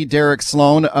MP Derek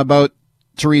Sloan about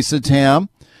Theresa Tam.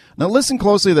 Now listen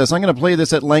closely to this. I'm going to play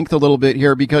this at length a little bit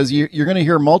here because you're going to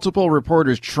hear multiple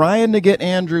reporters trying to get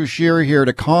Andrew Scheer here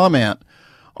to comment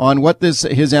on what his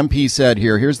MP said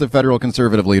here. Here's the federal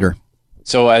Conservative leader.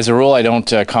 So as a rule, I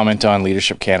don't comment on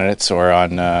leadership candidates or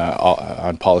on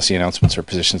policy announcements or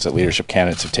positions that leadership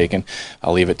candidates have taken.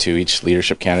 I'll leave it to each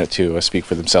leadership candidate to speak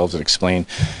for themselves and explain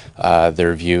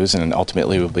their views, and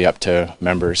ultimately it will be up to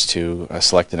members to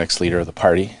select the next leader of the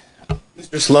party.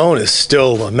 Mr. Sloan is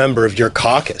still a member of your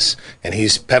caucus, and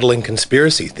he's peddling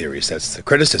conspiracy theories. That's the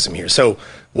criticism here. So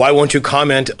why won't you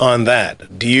comment on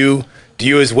that? Do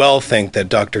you as well think that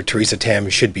Dr. Theresa Tam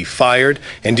should be fired?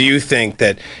 And do you think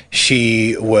that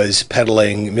she was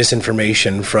peddling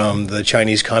misinformation from the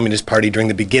Chinese Communist Party during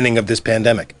the beginning of this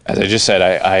pandemic? As I just said,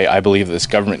 I believe that this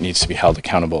government needs to be held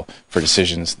accountable for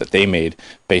decisions that they made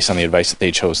based on the advice that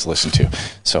they chose to listen to.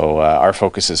 So our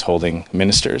focus is holding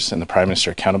ministers and the Prime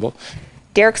Minister accountable.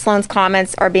 Derek Sloan's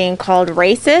comments are being called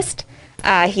racist.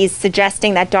 He's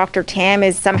suggesting that Dr. Tam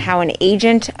is somehow an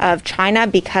agent of China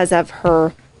because of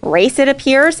her race, it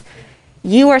appears.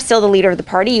 You are still the leader of the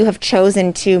party. You have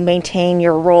chosen to maintain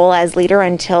your role as leader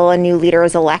until a new leader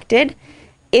is elected.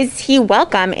 Is he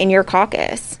welcome in your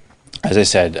caucus? As I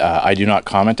said, I do not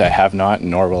comment. I have not,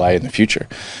 nor will I in the future,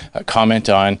 comment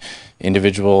on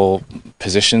individual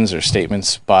positions or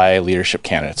statements by leadership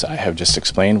candidates. I have just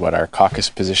explained what our caucus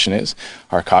position is.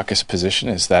 Our caucus position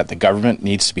is that the government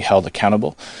needs to be held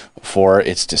accountable for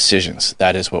its decisions.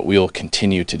 That is what we will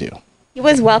continue to do. He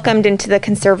was welcomed into the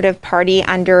Conservative Party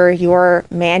under your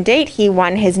mandate. He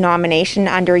won his nomination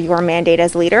under your mandate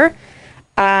as leader.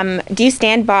 Do you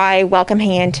stand by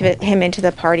welcoming him into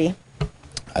the party?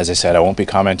 As I said, I won't be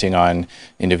commenting on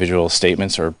individual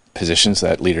statements or positions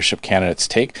that leadership candidates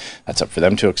take. That's up for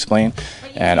them to explain.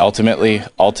 And ultimately,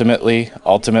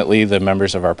 the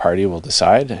members of our party will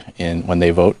decide when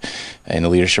they vote in the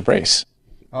leadership race.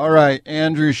 All right,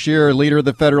 Andrew Scheer, leader of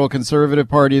the federal Conservative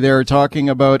Party there, talking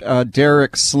about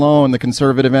Derek Sloan, the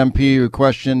Conservative MP who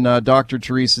questioned Dr.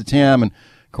 Theresa Tam. And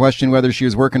questioned whether she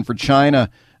was working for China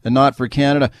and not for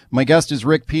Canada. My guest is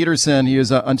Rick Peterson. He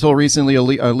is until recently a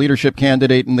leadership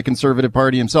candidate in the Conservative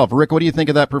Party himself. Rick, what do you think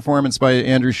of that performance by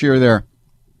Andrew Scheer there?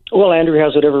 Well, Andrew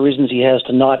has whatever reasons he has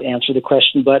to not answer the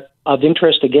question, but of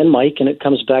interest again, Mike, and it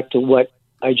comes back to what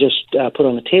I just put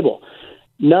on the table.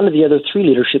 None of the other three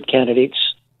leadership candidates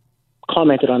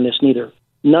commented on this neither.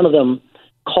 None of them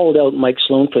called out Mike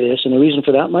Sloan for this, and the reason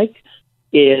for that, Mike,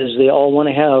 is they all want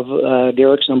to have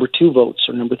Derek's number 2 votes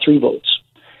or number 3 votes.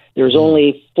 There's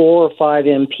only 4 or 5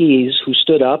 MPs who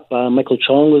stood up. Michael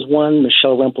Chong was one,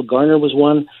 Michelle Rempel-Garner was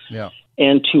one,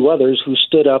 and 2 others who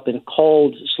stood up and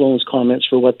called Sloan's comments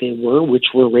for what they were, which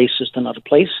were racist and out of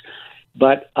place.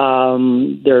 But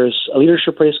there's a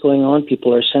leadership race going on.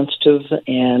 People are sensitive,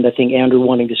 and I think Andrew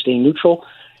wanting to stay neutral,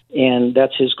 and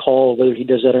that's his call, whether he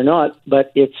does that or not.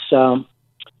 But it's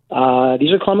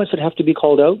these are comments that have to be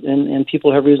called out, and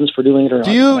people have reasons for doing it or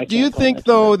not. Do you think,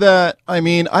 though, that,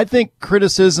 I think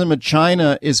criticism of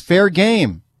China is fair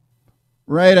game,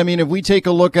 right? I mean, if we take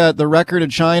a look at the record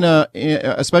of China,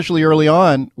 especially early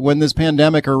on when this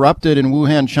pandemic erupted in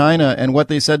Wuhan, China, and what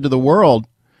they said to the world,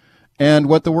 and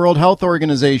what the World Health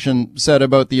Organization said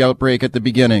about the outbreak at the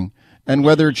beginning, and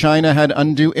whether China had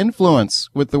undue influence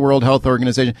with the World Health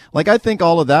Organization. I think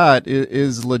all of that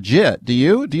is legit. Do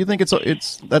you? Do you think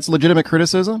that's legitimate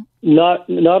criticism? Not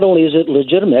only is it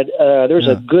legitimate, there's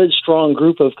a good, strong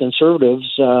group of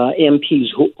Conservatives MPs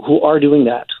who are doing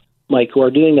that, Mike, who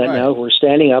are doing that now, who are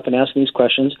standing up and asking these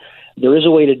questions. There is a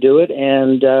way to do it,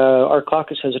 and our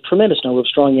caucus has a tremendous number of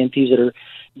strong MPs that are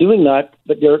doing that,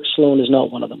 but Derek Sloan is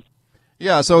not one of them.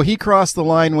 Yeah, so he crossed the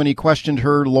line when he questioned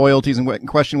her loyalties and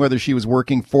questioned whether she was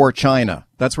working for China.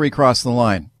 That's where he crossed the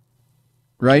line,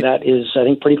 right? That is, I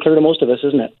think, pretty clear to most of us,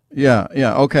 isn't it? Yeah,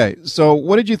 okay. So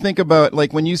what did you think about,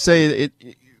 when you say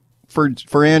it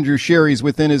for Andrew Scheer, he's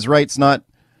within his rights not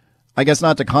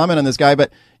to comment on this guy,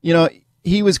 but,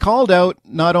 he was called out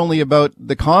not only about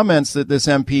the comments that this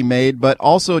MP made, but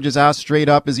also just asked straight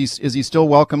up, is he still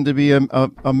welcome to be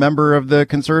a member of the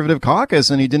Conservative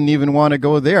caucus? And he didn't even want to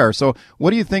go there. So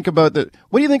what do you think about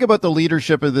the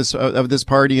leadership of this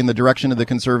party and the direction of the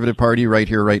Conservative Party right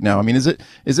here, right now? I mean, is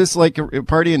this like a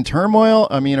party in turmoil?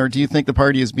 I mean, or do you think the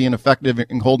party is being effective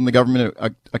in holding the government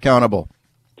accountable?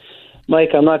 Mike,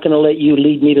 I'm not going to let you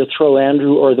lead me to throw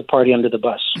Andrew or the party under the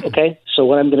bus, okay? So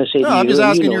what I'm going to say to you... I'm just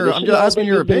asking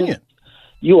your opinion.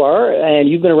 You are, and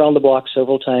you've been around the block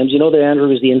several times. You know that Andrew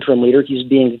is the interim leader. He's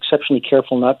being exceptionally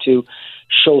careful not to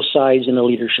show size in a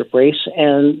leadership race,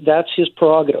 and that's his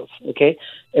prerogative, okay?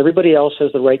 Everybody else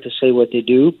has the right to say what they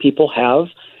do. People have,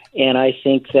 and I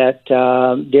think that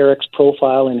Derek's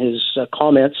profile and his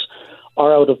comments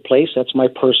are out of place. That's my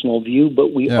personal view,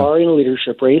 but we are in a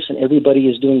leadership race, and everybody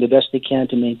is doing the best they can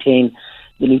to maintain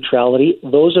the neutrality.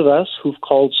 Those of us who've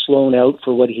called Sloan out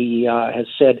for what he has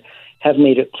said have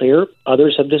made it clear.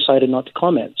 Others have decided not to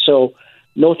comment. So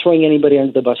no throwing anybody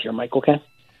under the bus here, Mike, okay?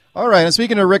 All right, and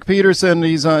speaking of Rick Peterson,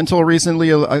 he's until recently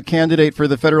a candidate for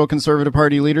the federal Conservative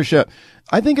Party leadership.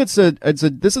 I think this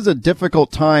is a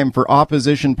difficult time for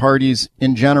opposition parties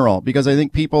in general, because I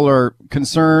think people are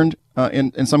concerned,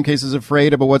 in some cases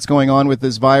afraid about what's going on with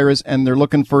this virus, and they're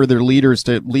looking for their leaders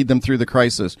to lead them through the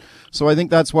crisis. So I think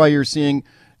that's why you're seeing,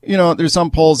 there's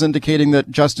some polls indicating that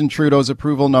Justin Trudeau's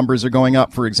approval numbers are going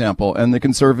up, for example, and the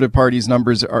Conservative Party's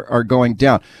numbers are going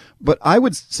down. But I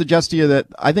would suggest to you that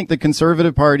I think the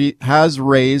Conservative Party has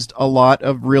raised a lot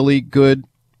of really good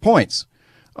points.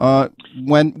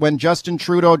 When Justin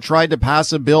Trudeau tried to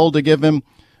pass a bill to give him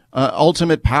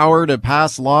ultimate power to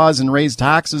pass laws and raise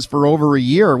taxes for over a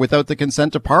year without the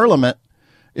consent of Parliament,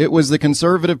 it was the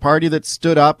Conservative Party that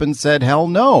stood up and said, hell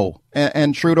no.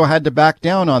 And Trudeau had to back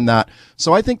down on that.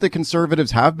 So I think the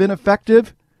Conservatives have been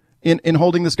effective in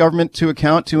holding this government to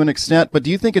account to an extent. But do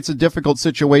you think it's a difficult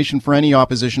situation for any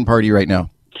opposition party right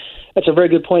now? That's a very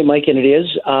good point, Mike, and it is.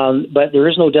 But there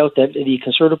is no doubt that the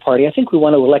Conservative Party, I think we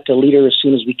want to elect a leader as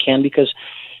soon as we can, because,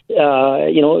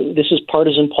 this is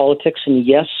partisan politics. And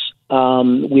yes,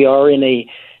 we are in a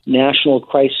national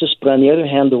crisis. But on the other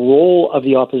hand, the role of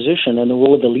the opposition and the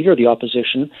role of the leader of the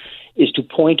opposition is to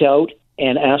point out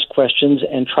and ask questions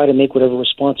and try to make whatever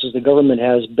responses the government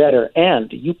has better.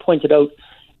 And you pointed out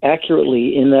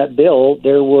accurately in that bill,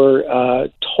 there were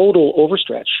total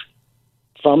overstretch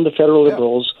from the federal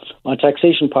Liberals on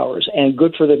taxation powers, and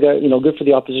good for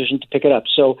the opposition to pick it up.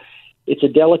 So it's a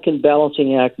delicate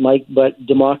balancing act, Mike, but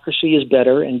democracy is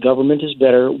better and government is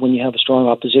better when you have a strong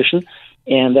opposition,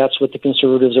 and that's what the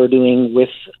Conservatives are doing with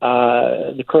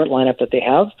the current lineup that they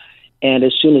have. And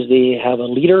as soon as they have a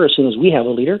leader, as soon as we have a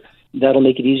leader, that'll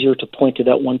make it easier to point to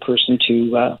that one person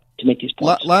to make these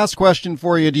points. Last question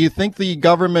for you. Do you think the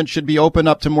government should be open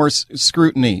up to more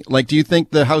scrutiny? Like, do you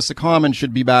think the House of Commons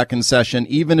should be back in session,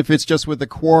 even if it's just with a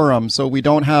quorum, so we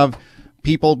don't have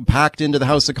people packed into the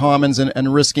House of Commons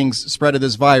and risking spread of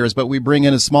this virus, but we bring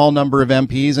in a small number of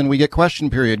MPs and we get question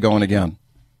period going again?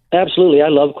 Absolutely. I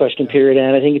love question period,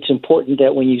 and I think it's important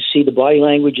that when you see the body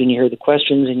language and you hear the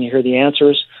questions and you hear the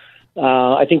answers,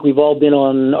 I think we've all been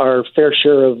on our fair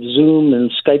share of Zoom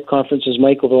and Skype conferences,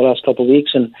 Mike, over the last couple of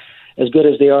weeks, and as good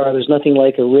as they are, there's nothing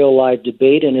like a real live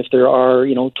debate. And if there are,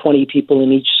 20 people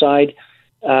in each side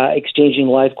exchanging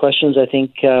live questions, I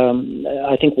think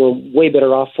we're way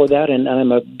better off for that. And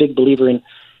I'm a big believer in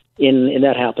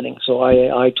that happening. So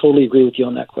I totally agree with you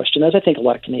on that question, as I think a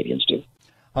lot of Canadians do.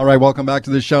 All right, welcome back to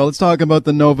the show. Let's talk about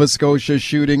the Nova Scotia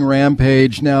shooting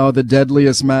rampage, now the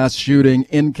deadliest mass shooting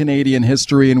in Canadian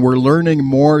history, and we're learning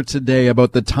more today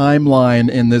about the timeline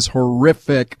in this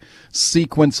horrific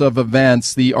sequence of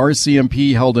events. The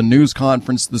RCMP held a news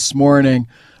conference this morning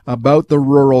about the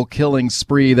rural killing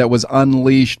spree that was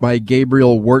unleashed by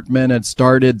Gabriel Wortman. It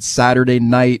started Saturday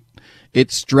night.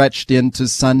 It stretched into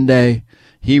Sunday.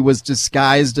 He was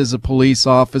disguised as a police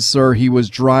officer. He was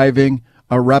driving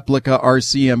a replica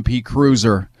RCMP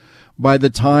cruiser. By the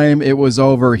time it was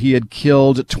over, he had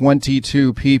killed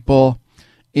 22 people,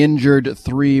 injured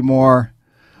 3 more,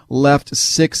 left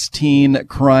 16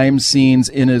 crime scenes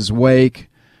in his wake,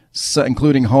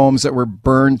 including homes that were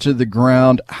burned to the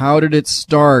ground. How did it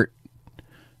start?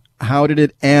 How did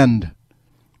it end?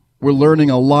 We're learning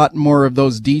a lot more of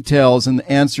those details and the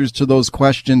answers to those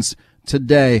questions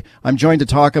today. I'm joined to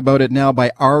talk about it now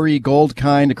by Ari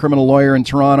Goldkind, a criminal lawyer in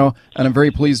Toronto, and I'm very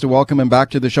pleased to welcome him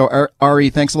back to the show. Ari,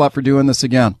 thanks a lot for doing this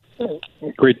again.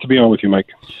 Great to be on with you, Mike.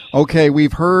 Okay,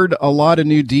 we've heard a lot of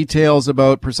new details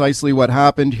about precisely what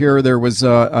happened here. There was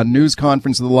a news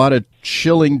conference with a lot of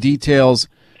chilling details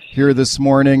here this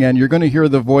morning, and you're going to hear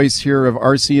the voice here of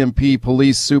RCMP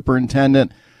Police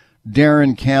Superintendent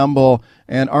Darren Campbell.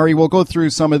 And Ari, we'll go through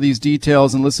some of these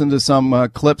details and listen to some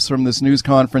clips from this news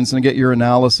conference and get your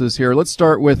analysis here. Let's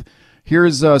start with,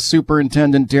 here's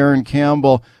Superintendent Darren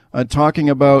Campbell talking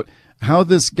about how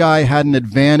this guy had an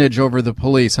advantage over the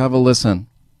police. Have a listen.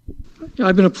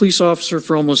 I've been a police officer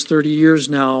for almost 30 years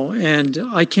now, and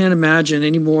I can't imagine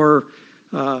any more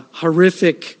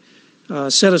horrific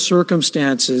set of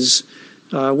circumstances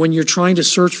when you're trying to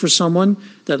search for someone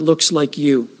that looks like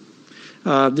you.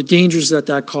 The dangers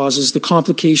that causes, the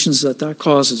complications that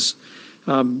causes.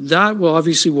 That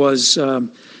obviously was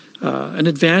an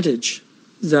advantage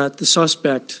that the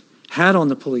suspect had on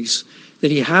the police,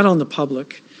 that he had on the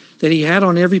public, that he had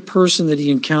on every person that he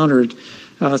encountered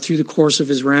through the course of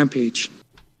his rampage.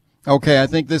 Okay, I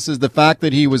think this is the fact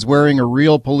that he was wearing a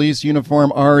real police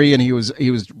uniform, Ari, and he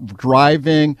was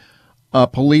driving a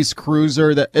police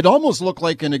cruiser that it almost looked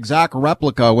like an exact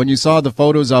replica. When you saw the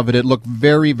photos of it, it looked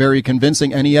very, very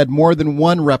convincing. And he had more than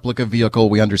one replica vehicle,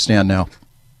 we understand now.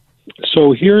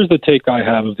 So here's the take I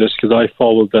have of this, because I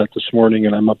followed that this morning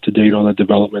and I'm up to date on the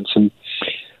developments. And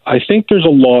I think there's a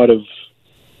lot of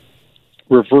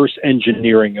reverse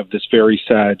engineering of this very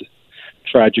sad,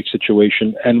 tragic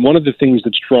situation. And one of the things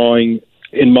that's drawing,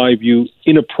 in my view,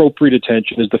 inappropriate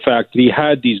attention is the fact that he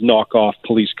had these knockoff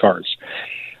police cars.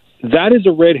 That is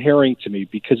a red herring to me,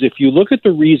 because if you look at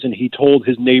the reason he told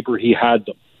his neighbor he had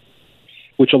them,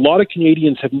 which a lot of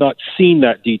Canadians have not seen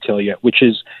that detail yet, which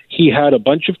is he had a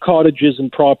bunch of cottages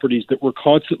and properties that were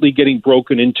constantly getting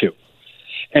broken into.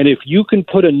 And if you can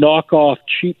put a knockoff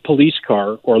cheap police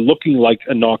car, or looking like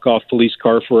a knockoff police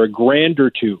car, for $1,000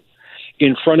 or $2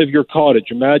 in front of your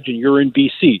cottage, imagine you're in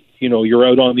BC, you're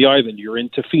out on the island, you're in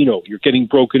Tofino, you're getting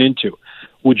broken into.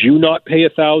 Would you not pay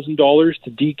 $1,000 to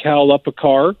decal up a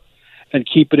car and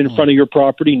keep it in front of your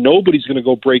property? Nobody's going to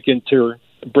go break and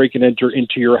enter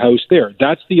into your house there.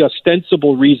 That's the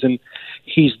ostensible reason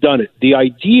he's done it. The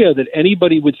idea that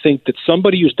anybody would think that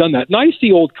somebody who's done that, and I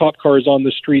see old cop cars on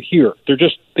the street here, they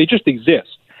just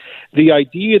exist. The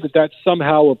idea that that's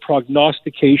somehow a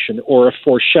prognostication or a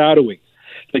foreshadowing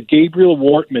that Gabriel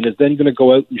Wortman is then going to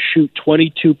go out and shoot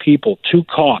 22 people, 2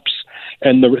 cops,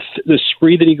 and the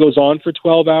spree that he goes on for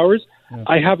 12 hours,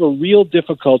 I have a real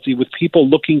difficulty with people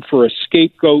looking for a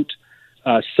scapegoat,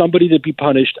 somebody to be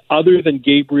punished other than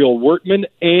Gabriel Wortman,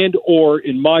 and or,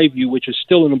 in my view, which is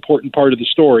still an important part of the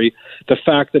story, the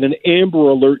fact that an Amber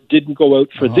Alert didn't go out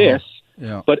for this,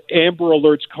 but Amber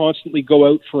Alerts constantly go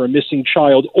out for a missing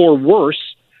child, or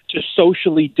worse, to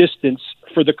socially distance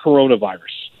for the coronavirus.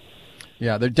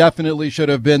 Yeah, there definitely should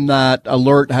have been that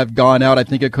alert have gone out. I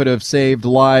think it could have saved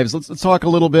lives. Let's talk a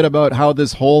little bit about how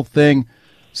this whole thing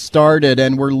started.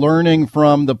 And we're learning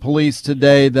from the police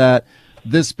today that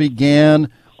this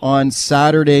began on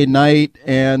Saturday night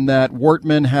and that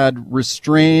Wortman had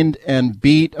restrained and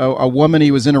beat a woman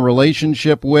he was in a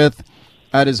relationship with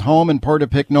at his home in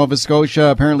Portapique, Nova Scotia.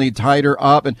 Apparently tied her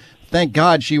up, and thank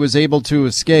God she was able to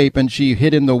escape, and she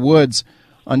hid in the woods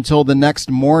until the next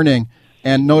morning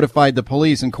and notified the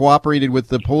police and cooperated with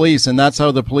the police. And that's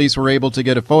how the police were able to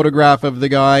get a photograph of the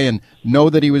guy and know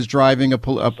that he was driving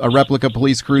a replica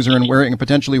police cruiser and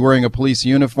potentially wearing a police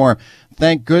uniform.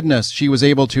 Thank goodness she was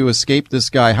able to escape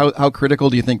this guy. How critical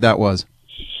do you think that was?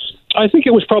 I think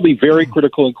it was probably very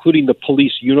critical, including the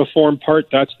police uniform part.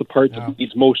 That's the part that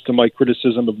leads most to my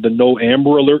criticism of the no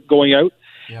Amber Alert going out,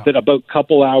 that about a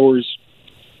couple hours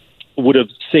would have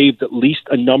saved at least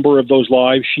a number of those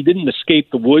lives. She didn't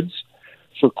escape the woods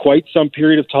for quite some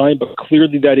period of time, but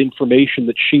clearly that information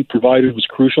that she provided was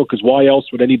crucial, because why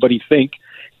else would anybody think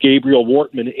Gabriel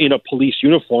Wortman in a police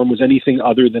uniform was anything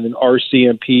other than an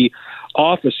RCMP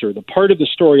officer? The part of the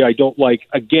story I don't like,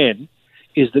 again,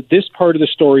 is that this part of the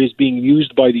story is being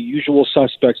used by the usual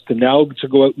suspects to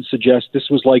go out and suggest this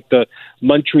was like the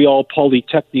Montreal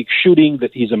Polytechnic shooting,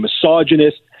 that he's a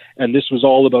misogynist, and this was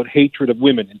all about hatred of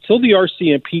women. Until the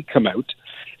RCMP come out,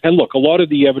 and look, a lot of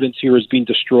the evidence here has been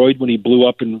destroyed when he blew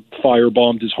up and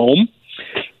firebombed his home.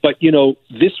 But,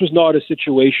 this was not a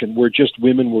situation where just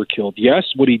women were killed. Yes,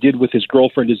 what he did with his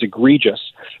girlfriend is egregious,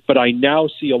 but I now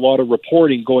see a lot of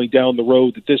reporting going down the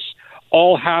road that this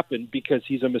all happened because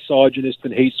he's a misogynist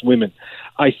and hates women.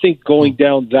 I think going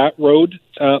down that road,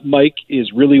 Mike,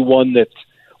 is really one that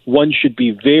one should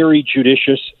be very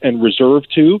judicious and reserved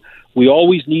to. We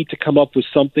always need to come up with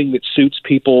something that suits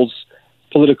people's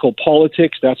political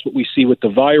politics. That's what we see with the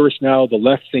virus now. The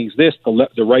left thinks this,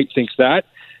 the right thinks that.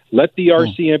 Let the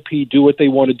RCMP do what they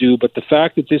want to do. But the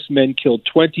fact that this man killed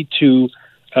 22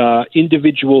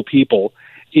 individual people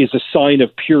is a sign of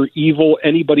pure evil.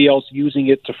 Anybody else using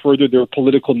it to further their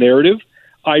political narrative,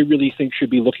 I really think should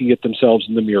be looking at themselves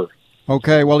in the mirror.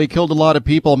 Okay, well, he killed a lot of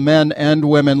people, men and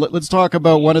women. Let's talk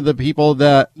about one of the people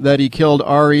that he killed,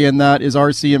 Ari, and that is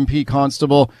RCMP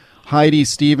Constable Heidi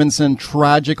Stevenson,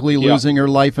 tragically losing her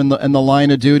life in the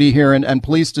line of duty here, and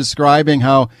police describing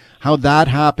how that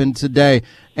happened today.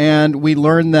 And we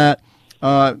learned that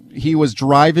he was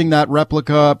driving that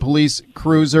replica police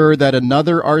cruiser, that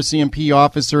another RCMP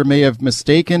officer may have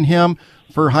mistaken him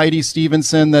for Heidi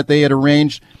Stevenson, that they had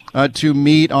arranged to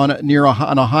meet on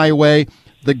a highway.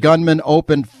 The gunman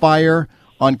opened fire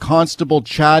on Constable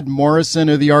Chad Morrison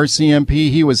of the RCMP.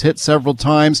 He was hit several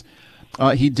times.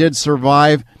 He did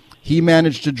survive. He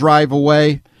managed to drive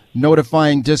away,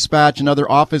 notifying dispatch and other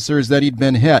officers that he'd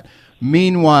been hit.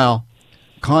 Meanwhile,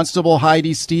 Constable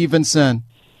Heidi Stevenson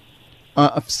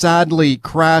sadly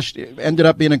crashed, ended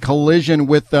up in a collision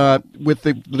with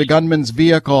the gunman's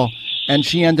vehicle, and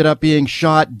she ended up being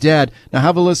shot dead. Now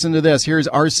have a listen to this. Here's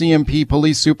RCMP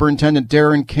Police Superintendent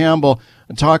Darren Campbell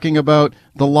talking about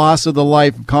the loss of the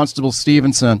life of Constable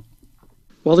Stevenson.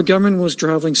 While the gunman was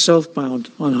traveling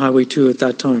southbound on Highway 2 at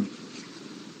that time.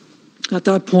 At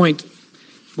that point,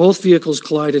 both vehicles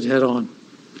collided head-on.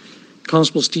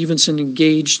 Constable Stevenson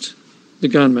engaged the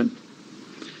gunman.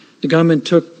 The gunman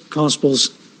took Constable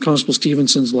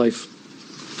Stevenson's life.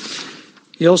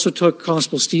 He also took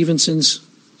Constable Stevenson's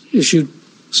issued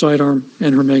sidearm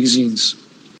and her magazines.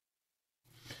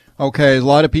 Okay, a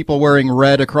lot of people wearing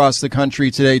red across the country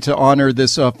today to honor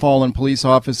this fallen police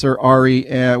officer, Ari.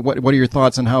 What are your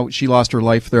thoughts on how she lost her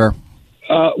life there?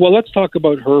 Well, let's talk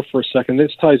about her for a second.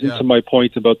 This ties into my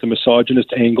point about the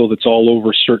misogynist angle that's all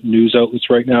over certain news outlets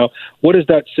right now. What does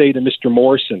that say to Mr.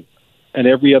 Morrison and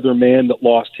every other man that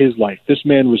lost his life? This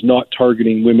man was not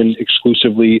targeting women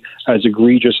exclusively, as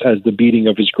egregious as the beating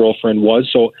of his girlfriend was.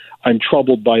 So I'm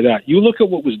troubled by that. You look at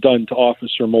what was done to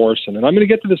Officer Morrison, and I'm going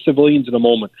to get to the civilians in a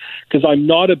moment, because I'm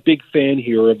not a big fan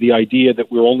here of the idea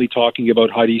that we're only talking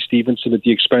about Heidi Stevenson at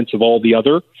the expense of all the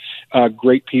other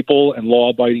great people and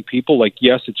law-abiding people. Like,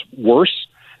 yes, it's worse,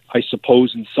 I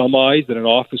suppose, in some eyes, that an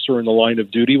officer in the line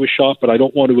of duty was shot, but I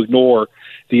don't want to ignore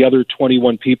the other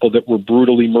 21 people that were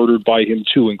brutally murdered by him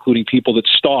too, including people that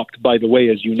stopped, by the way,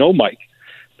 as you know, Mike,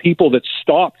 people that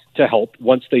stopped to help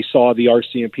once they saw the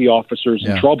RCMP officers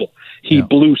in trouble. He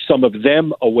blew some of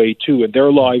them away too, and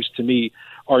their lives, to me,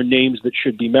 are names that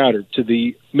should be mattered. To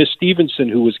the Miss Stevenson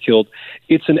who was killed,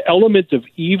 it's an element of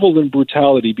evil and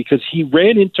brutality because he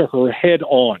ran into her head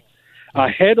on. A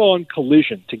head-on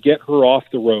collision to get her off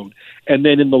the road, and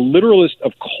then in the literalist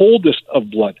of coldest of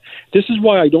blood. This is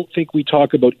why I don't think we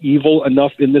talk about evil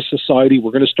enough in this society.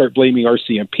 We're going to start blaming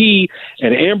RCMP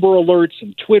and Amber Alerts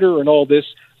and Twitter and all this.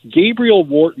 Gabriel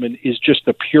Wortman is just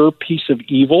a pure piece of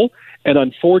evil, And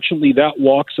unfortunately, that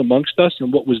walks amongst us.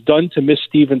 And what was done to Miss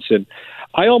Stevenson,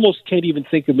 I almost can't even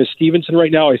think of Miss Stevenson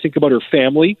right now. I think about her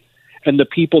family and the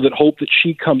people that hope that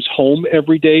she comes home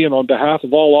every day. And on behalf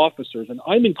of all officers, and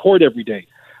I'm in court every day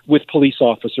with police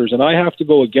officers, and I have to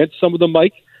go against some of them,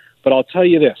 Mike, but I'll tell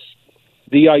you this.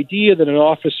 The idea that an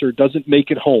officer doesn't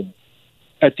make it home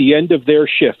at the end of their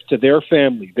shift to their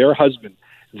family, their husband,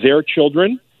 their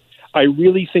children, I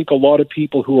really think a lot of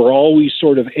people who are always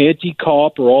sort of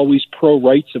anti-cop or always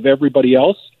pro-rights of everybody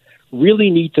else really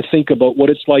need to think about what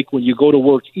it's like when you go to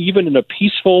work, even in a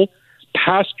peaceful,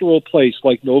 pastoral place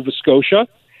like Nova Scotia,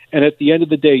 and at the end of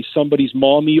the day, somebody's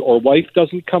mommy or wife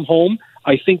doesn't come home.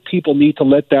 I think people need to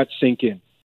let that sink in.